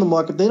coming on the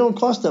market, they don't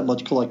cost that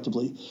much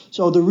collectively.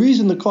 So the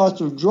reason the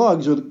cost of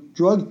drugs or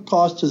drug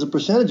costs as a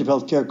percentage of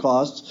healthcare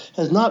costs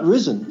has not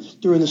risen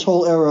during this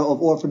whole era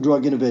of orphan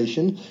drug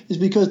innovation is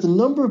because the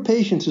number of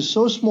patients is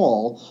so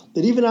small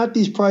that even at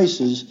these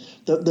prices,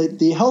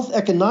 the health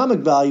economic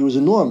value is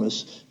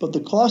enormous, but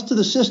the cost to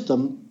the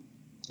system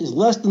is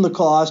less than the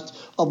cost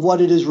of what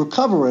it is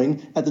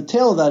recovering at the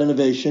tail of that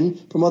innovation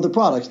from other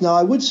products. Now,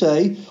 I would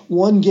say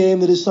one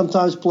game that is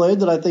sometimes played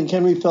that I think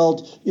Henri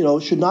felt,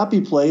 should not be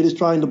played is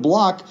trying to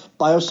block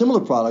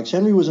biosimilar products.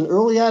 Henri was an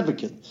early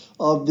advocate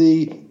of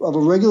a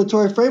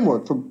regulatory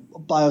framework for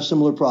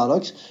biosimilar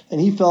products, and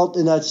he felt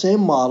in that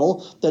same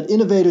model that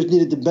innovators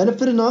needed to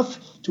benefit enough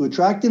to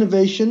attract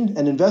innovation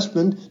and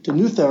investment to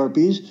new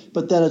therapies,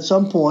 but then at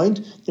some point,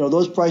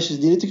 those prices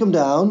needed to come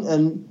down,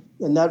 and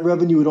that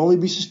revenue would only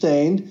be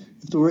sustained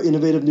if there were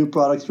innovative new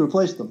products to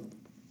replace them.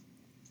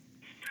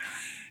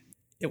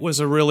 It was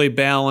a really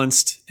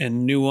balanced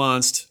and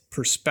nuanced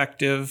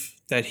perspective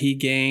that he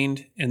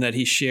gained and that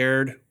he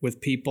shared with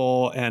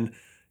people. And,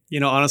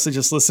 honestly,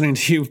 just listening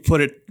to you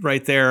put it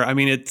right there, I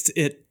mean,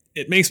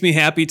 it makes me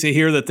happy to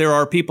hear that there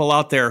are people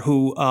out there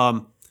who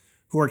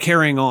are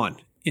carrying on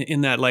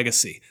in that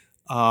legacy,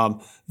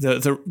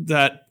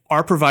 that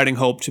are providing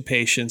hope to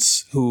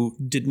patients who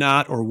did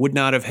not or would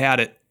not have had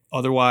it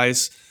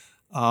otherwise,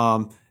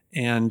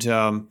 and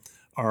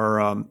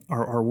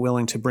are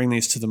willing to bring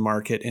these to the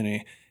market in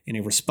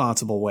a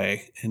responsible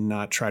way and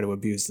not try to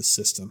abuse the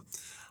system.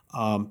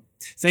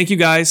 Thank you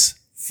guys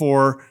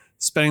for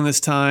spending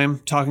this time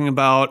talking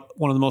about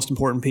one of the most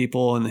important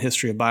people in the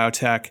history of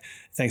biotech.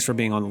 Thanks for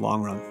being on The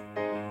Long Run.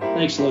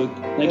 Thanks, Luke.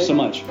 Thanks so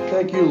much.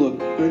 Thank you, Luke.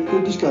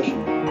 Good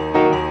discussion.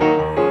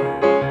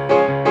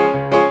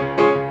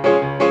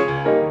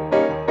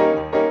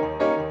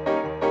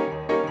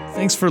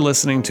 Thanks for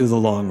listening to The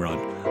Long Run,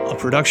 a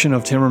production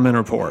of Timmerman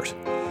Report.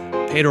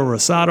 Pedro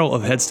Rosado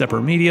of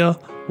Headstepper Media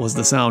was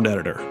the sound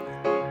editor.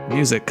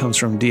 Music comes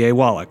from D.A.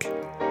 Wallach.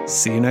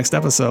 See you next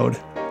episode.